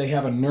 but they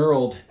have a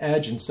knurled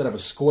edge instead of a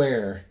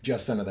square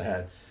just under the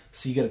head.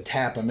 So you got to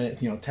tap them in.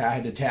 You know, I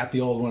had to tap the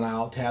old one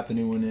out, tap the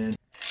new one in.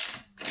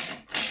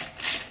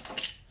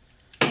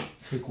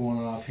 Took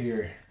one off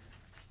here.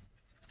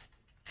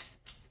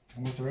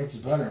 And with the reds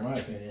is better, in my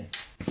opinion.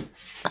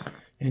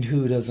 And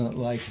who doesn't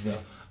like the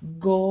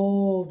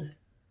gold?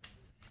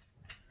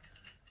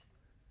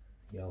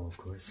 Yellow, of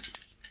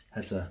course.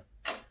 That's a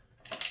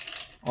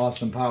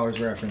Austin Powers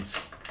reference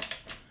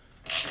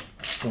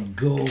from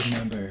Gold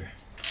Member.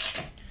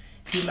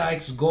 He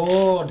likes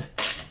gold.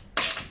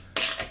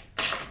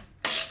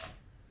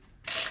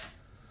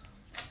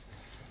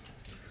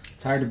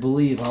 It's hard to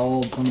believe how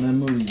old some of them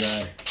movies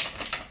are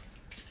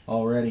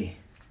already.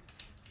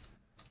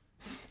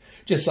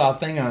 Just saw a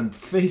thing on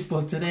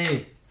Facebook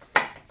today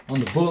on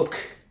the book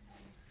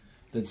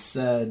that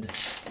said,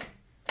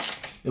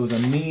 it was a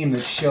meme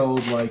that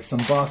showed like some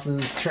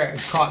buses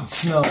caught in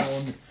snow,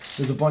 and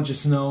there's a bunch of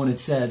snow, and it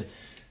said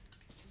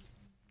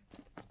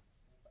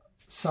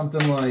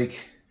something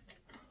like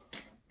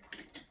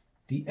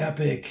the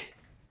epic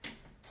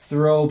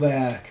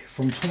throwback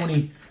from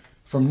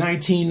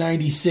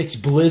 1996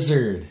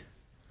 blizzard.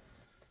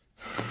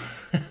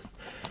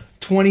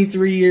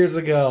 23 years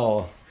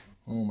ago.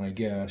 Oh my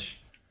gosh.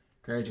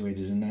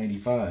 Graduated in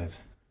 95.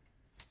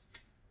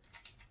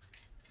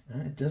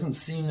 It doesn't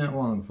seem that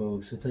long,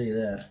 folks, I'll tell you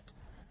that.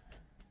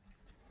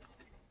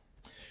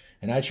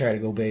 And I try to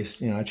go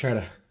based, you know, I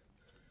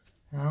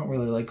don't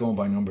really like going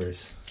by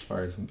numbers as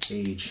far as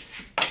age.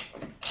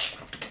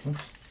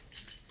 Oops.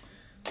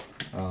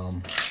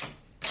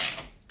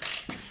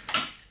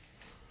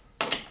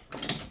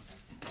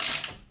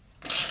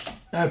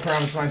 I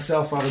promised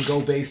myself I would go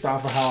based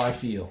off of how I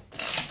feel.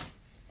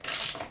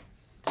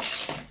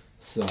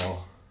 So,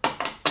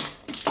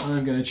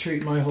 I'm going to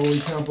treat my holy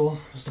temple,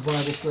 as the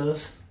Bible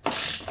says,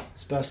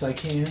 as best I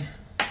can.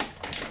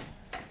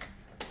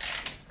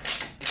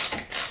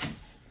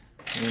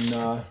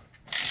 and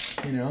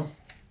you know,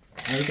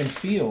 make them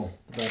feel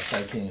the best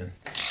I can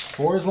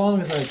for as long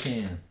as I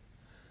can.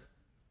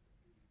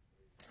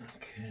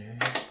 Okay.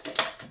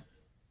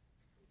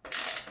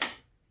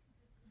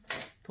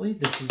 I believe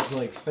this is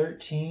like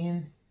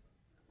 13,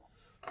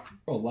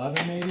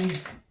 11 maybe.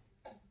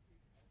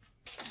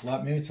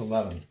 Maybe it's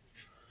 11.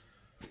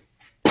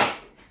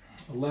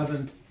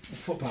 11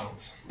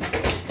 foot-pounds.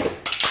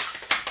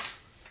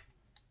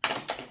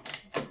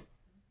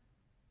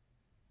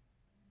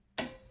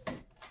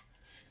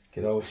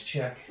 Could always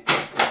check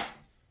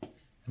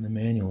in the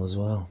manual as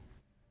well.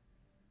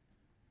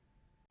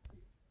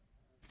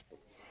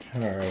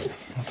 Alright,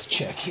 let's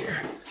check here.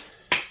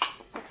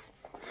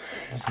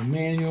 There's the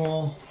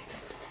manual.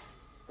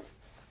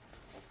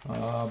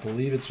 I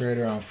believe it's right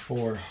around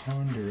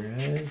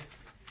 400.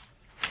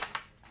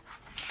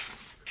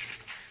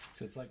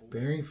 So it's like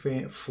bearing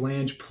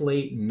flange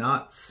plate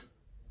nuts.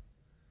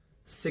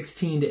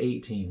 16 to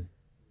 18.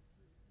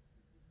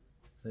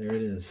 There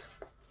it is.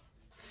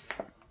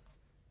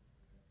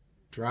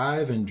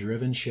 Drive and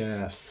driven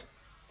shafts.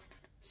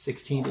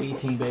 16 to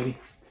 18, baby.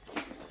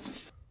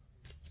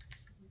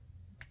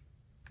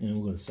 And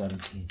we'll go to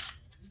 17.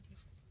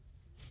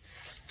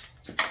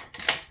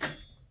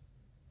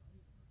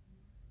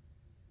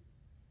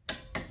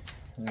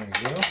 There we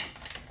go.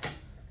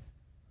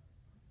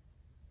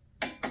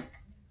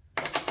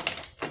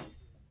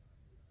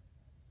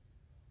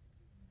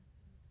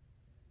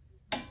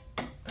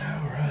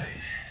 All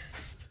right.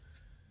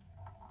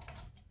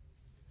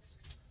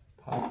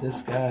 Pop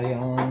this guy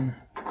on.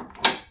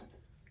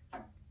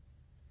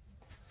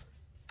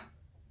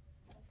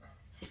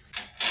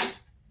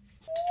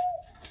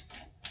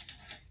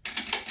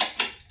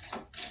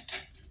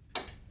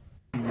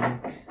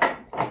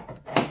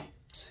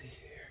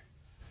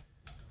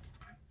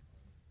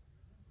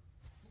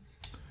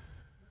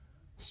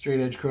 Straight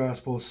edge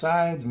across both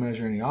sides,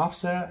 measuring the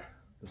offset.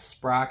 The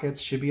sprockets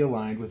should be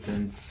aligned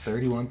within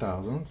 31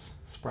 thousandths.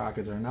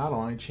 Sprockets are not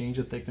aligned. Change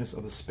the thickness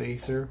of the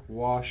spacer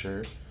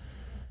washer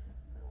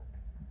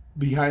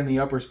behind the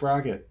upper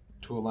sprocket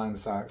to align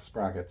the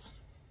sprockets.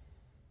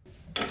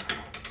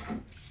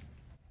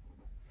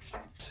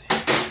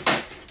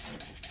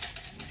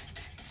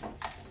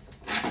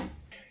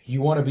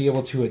 You want to be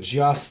able to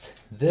adjust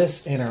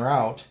this in or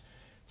out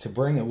to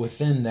bring it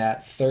within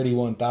that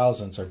 31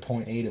 thousandths or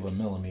 0.8 of a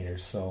millimeter.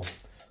 So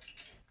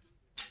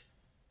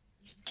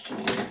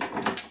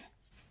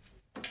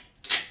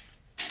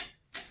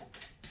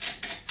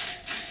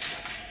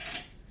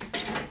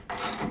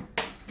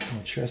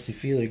my trusty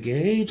feeler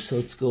gauge, so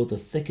let's go with the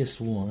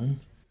thickest one.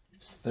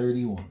 It's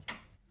 31.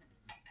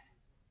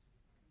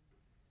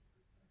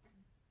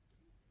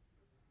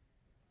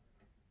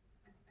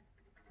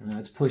 And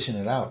that's pushing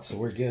it out, so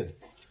we're good.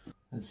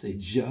 Let's say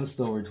just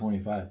over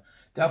 25.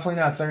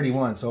 Definitely not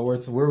 31, so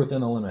we're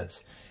within the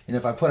limits. And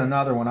if I put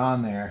another one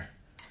on there,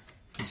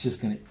 it's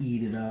just going to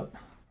eat it up.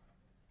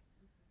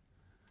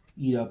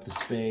 Eat up the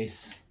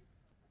space.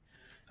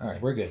 All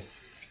right, we're good.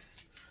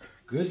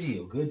 Good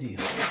deal, good deal.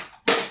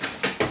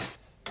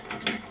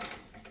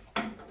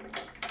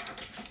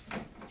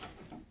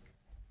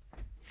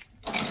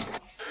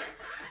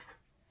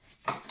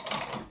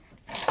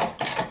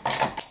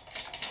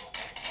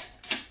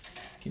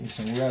 Give me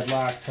some red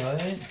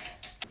Loctite.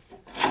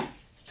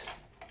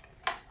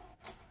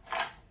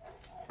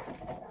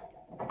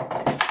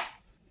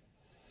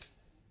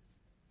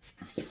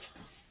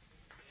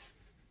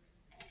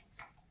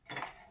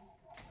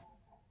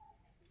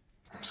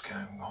 I'm just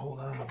going to hold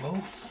on to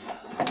both.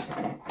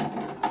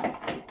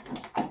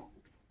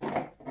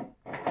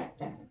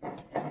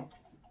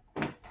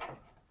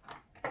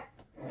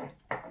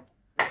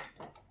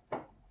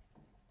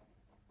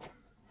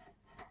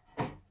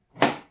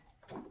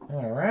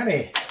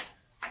 Alrighty,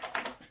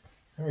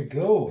 there we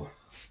go.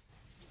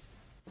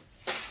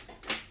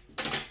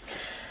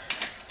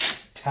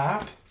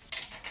 Top,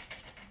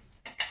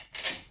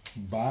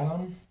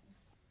 bottom,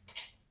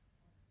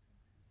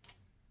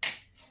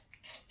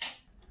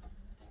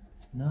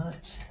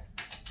 nut,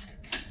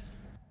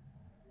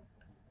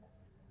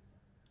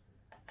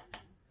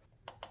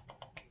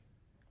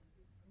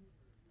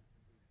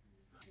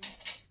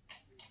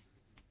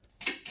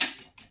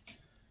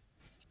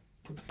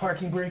 put the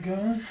parking brake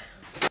on.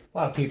 A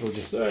lot of people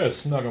just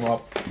snug them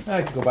up. I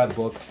like to go by the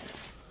book.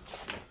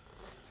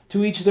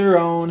 To each their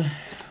own.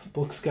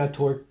 Book's got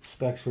torque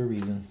specs for a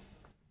reason.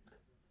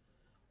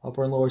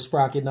 Upper and lower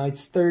sprocket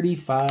knights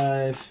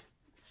 35.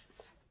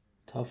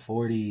 Tough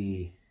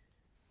 40.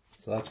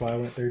 So that's why I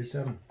went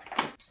 37.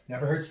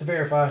 Never hurts to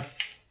verify.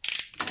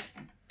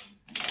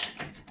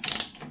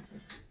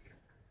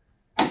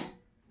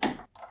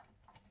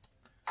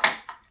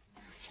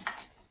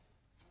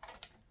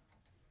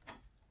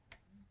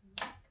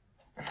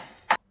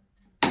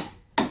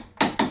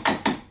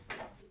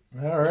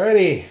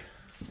 Alrighty,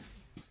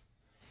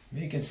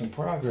 making some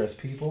progress,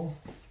 people.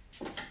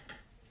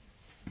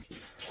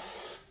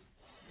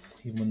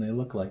 Even when they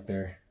look like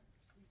they're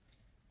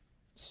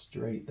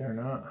straight, they're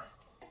not.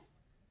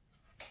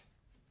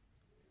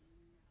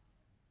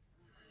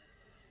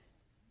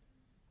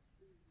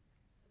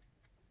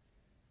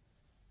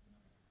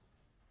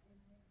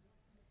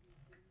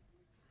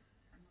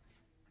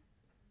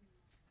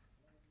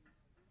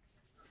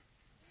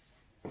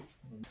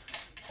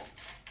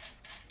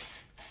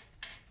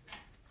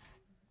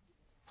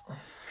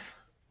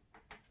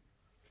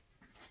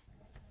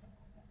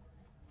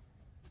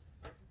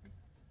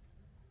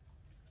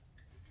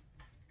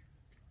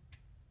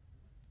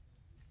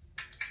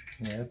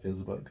 Yeah, that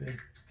feels about good.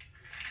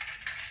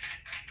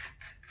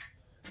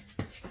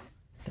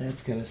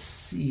 That's got a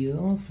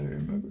seal, if I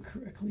remember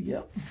correctly.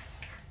 Yep.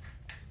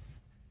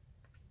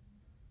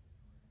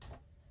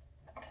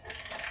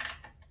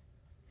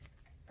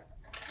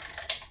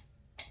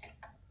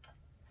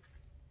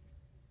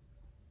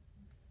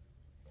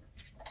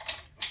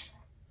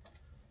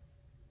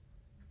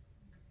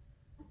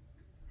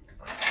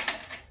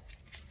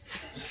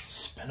 Is it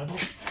spinnable?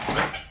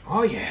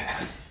 Oh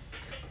yeah.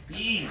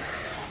 Easy.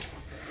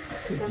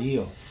 Good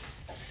deal.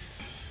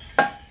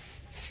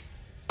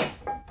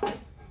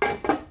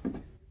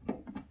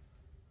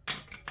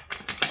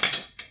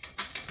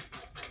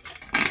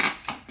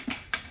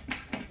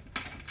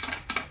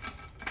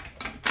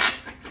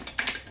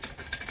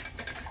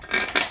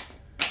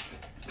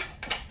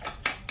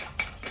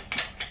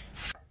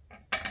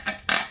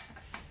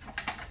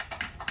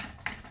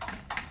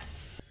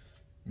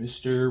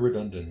 Mr.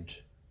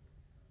 Redundant.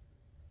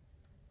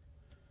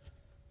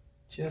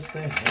 Just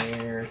a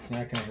hair, it's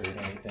not going to hurt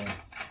anything.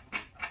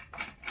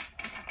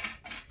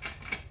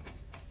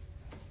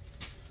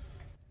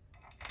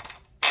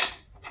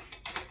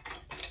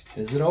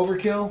 Is it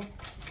overkill?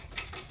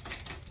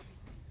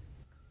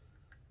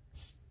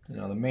 You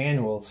know, the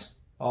manuals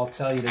all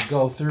tell you to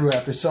go through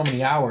after so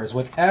many hours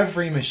with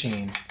every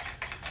machine.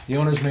 The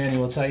owner's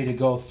manual will tell you to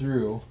go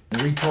through,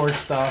 retort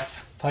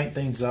stuff, tighten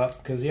things up,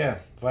 because yeah,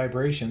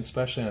 vibration,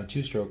 especially on a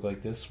two-stroke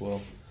like this,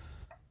 will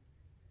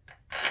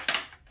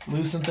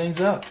loosen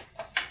things up.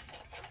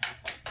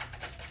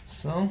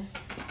 So,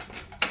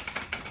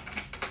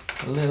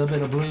 a little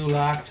bit of blue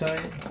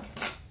Loctite.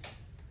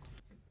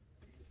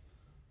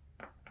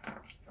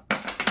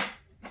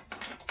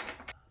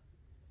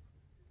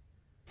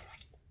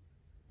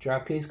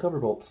 Drop case cover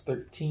bolts,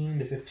 13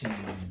 to 15.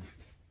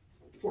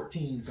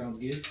 14 sounds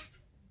good.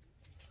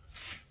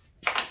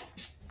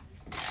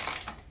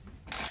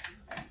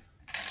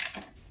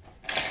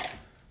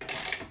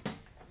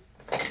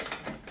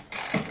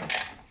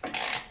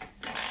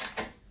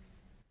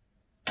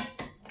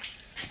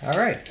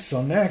 Alright,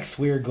 so next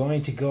we are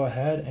going to go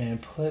ahead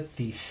and put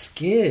the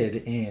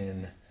skid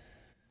in.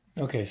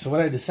 Okay, so what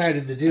I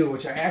decided to do,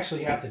 which I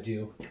actually have to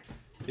do,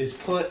 is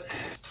put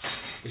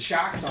the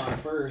shocks on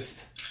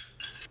first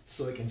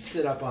so it can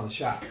sit up on the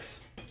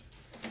shocks.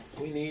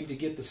 We need to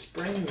get the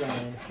springs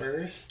on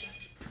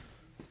first.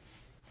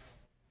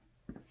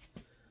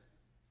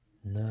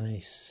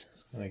 Nice.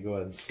 Just gonna go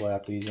ahead and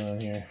slap these on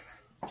here.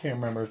 Can't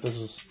remember if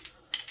this is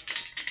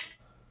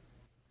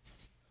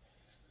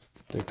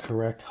the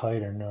correct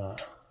height or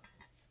not.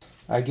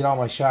 I get all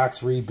my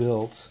shocks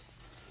rebuilt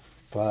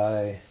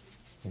by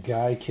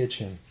Guy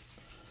Kitchen,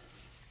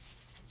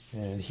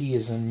 and he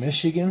is in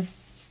Michigan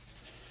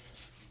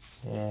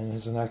and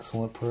is an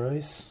excellent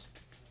price,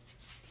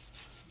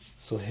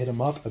 so hit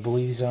him up. I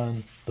believe he's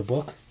on the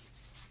book.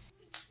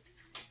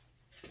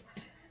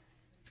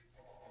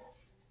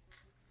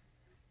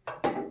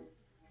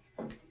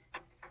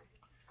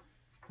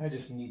 I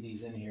just need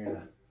these in here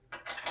to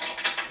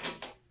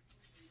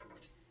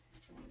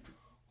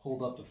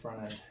hold up the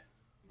front end.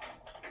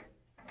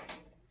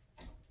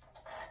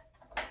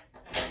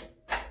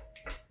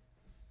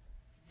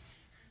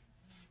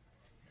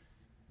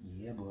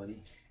 Yeah,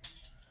 buddy.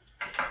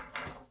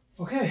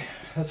 Okay,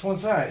 that's one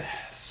side.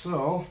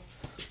 So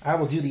I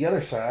will do the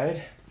other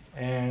side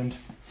and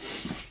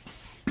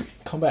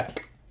come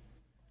back,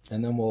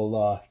 and then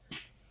we'll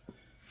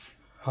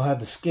I'll have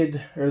the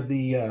skid or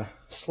the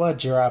sled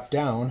drop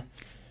down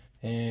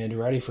and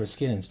ready for a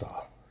skid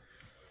install.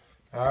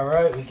 All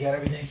right, we got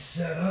everything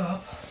set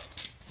up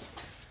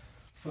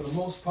for the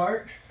most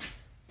part.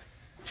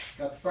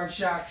 Got the front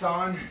shocks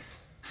on,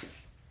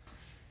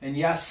 and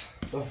yes,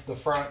 the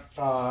front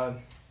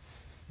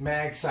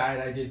mag side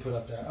I did put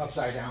up there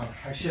upside down.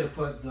 I should have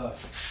put the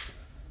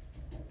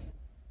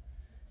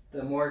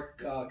more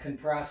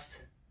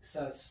compressed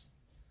side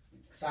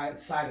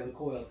of the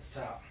coil at the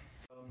top.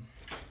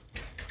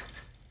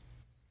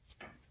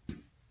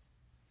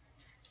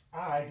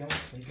 I don't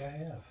think I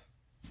have.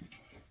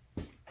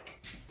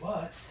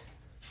 But,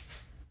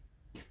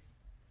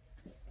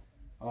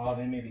 oh,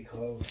 they may be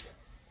closed.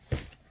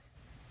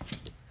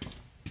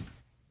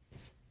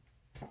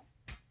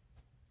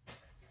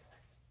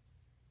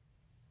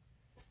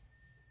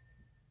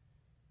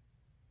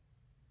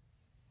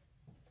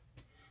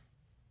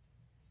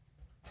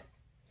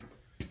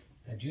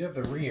 I do have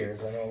the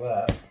rears, I know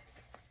that.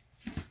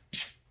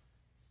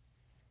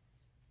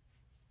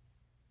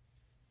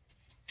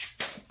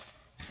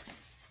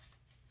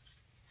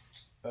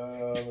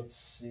 Let's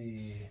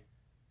see.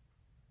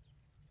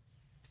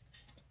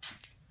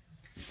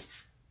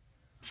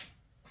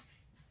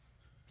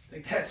 I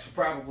think that's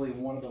probably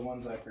one of the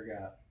ones I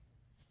forgot.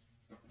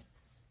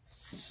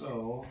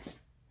 So,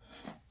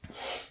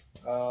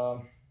 let's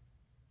go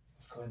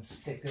ahead and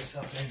stick this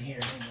up in here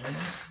anyway.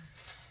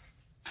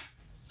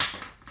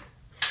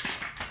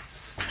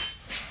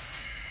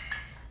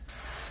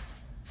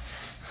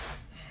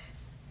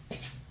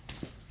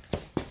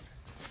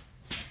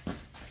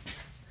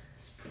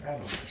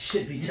 Probably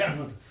should be done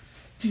with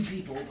 2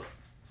 people, but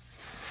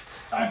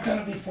I've done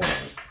it before.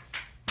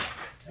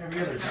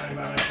 Every other time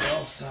by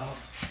myself, so.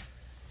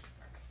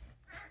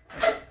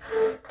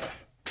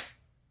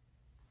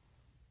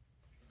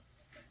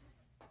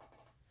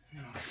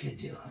 No,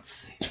 kid you. Let's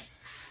see.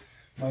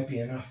 Might be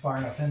enough, far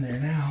enough in there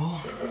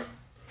now.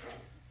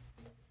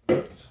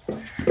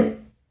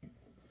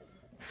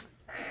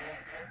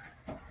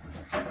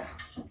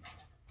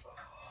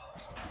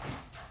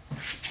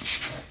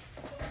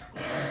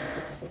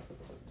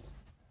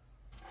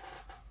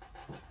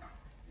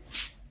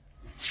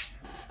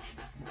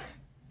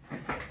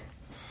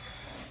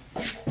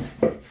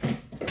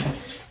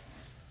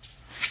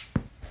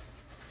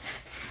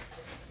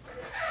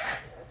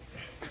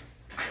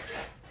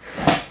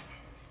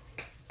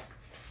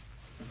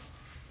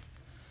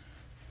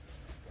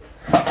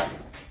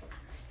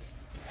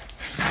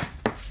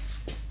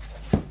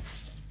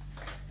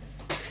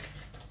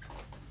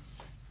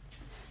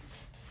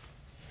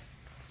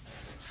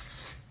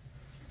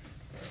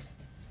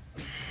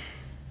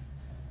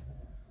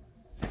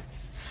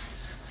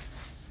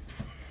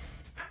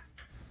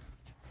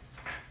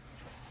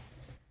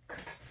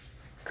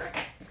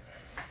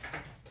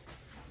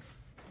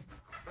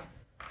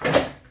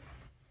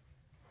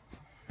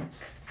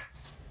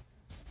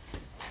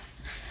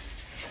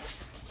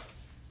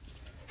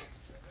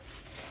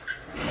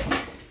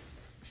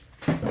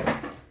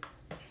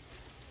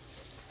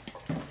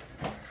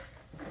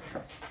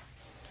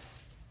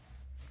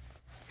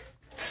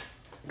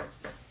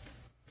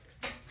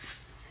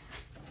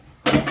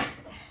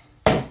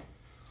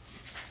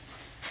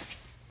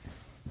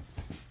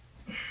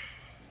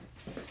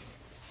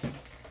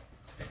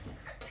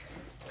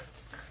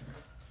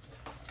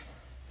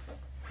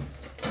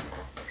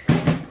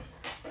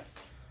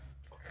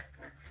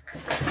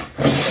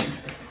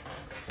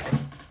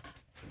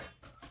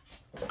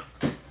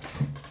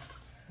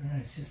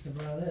 That's just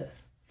about it.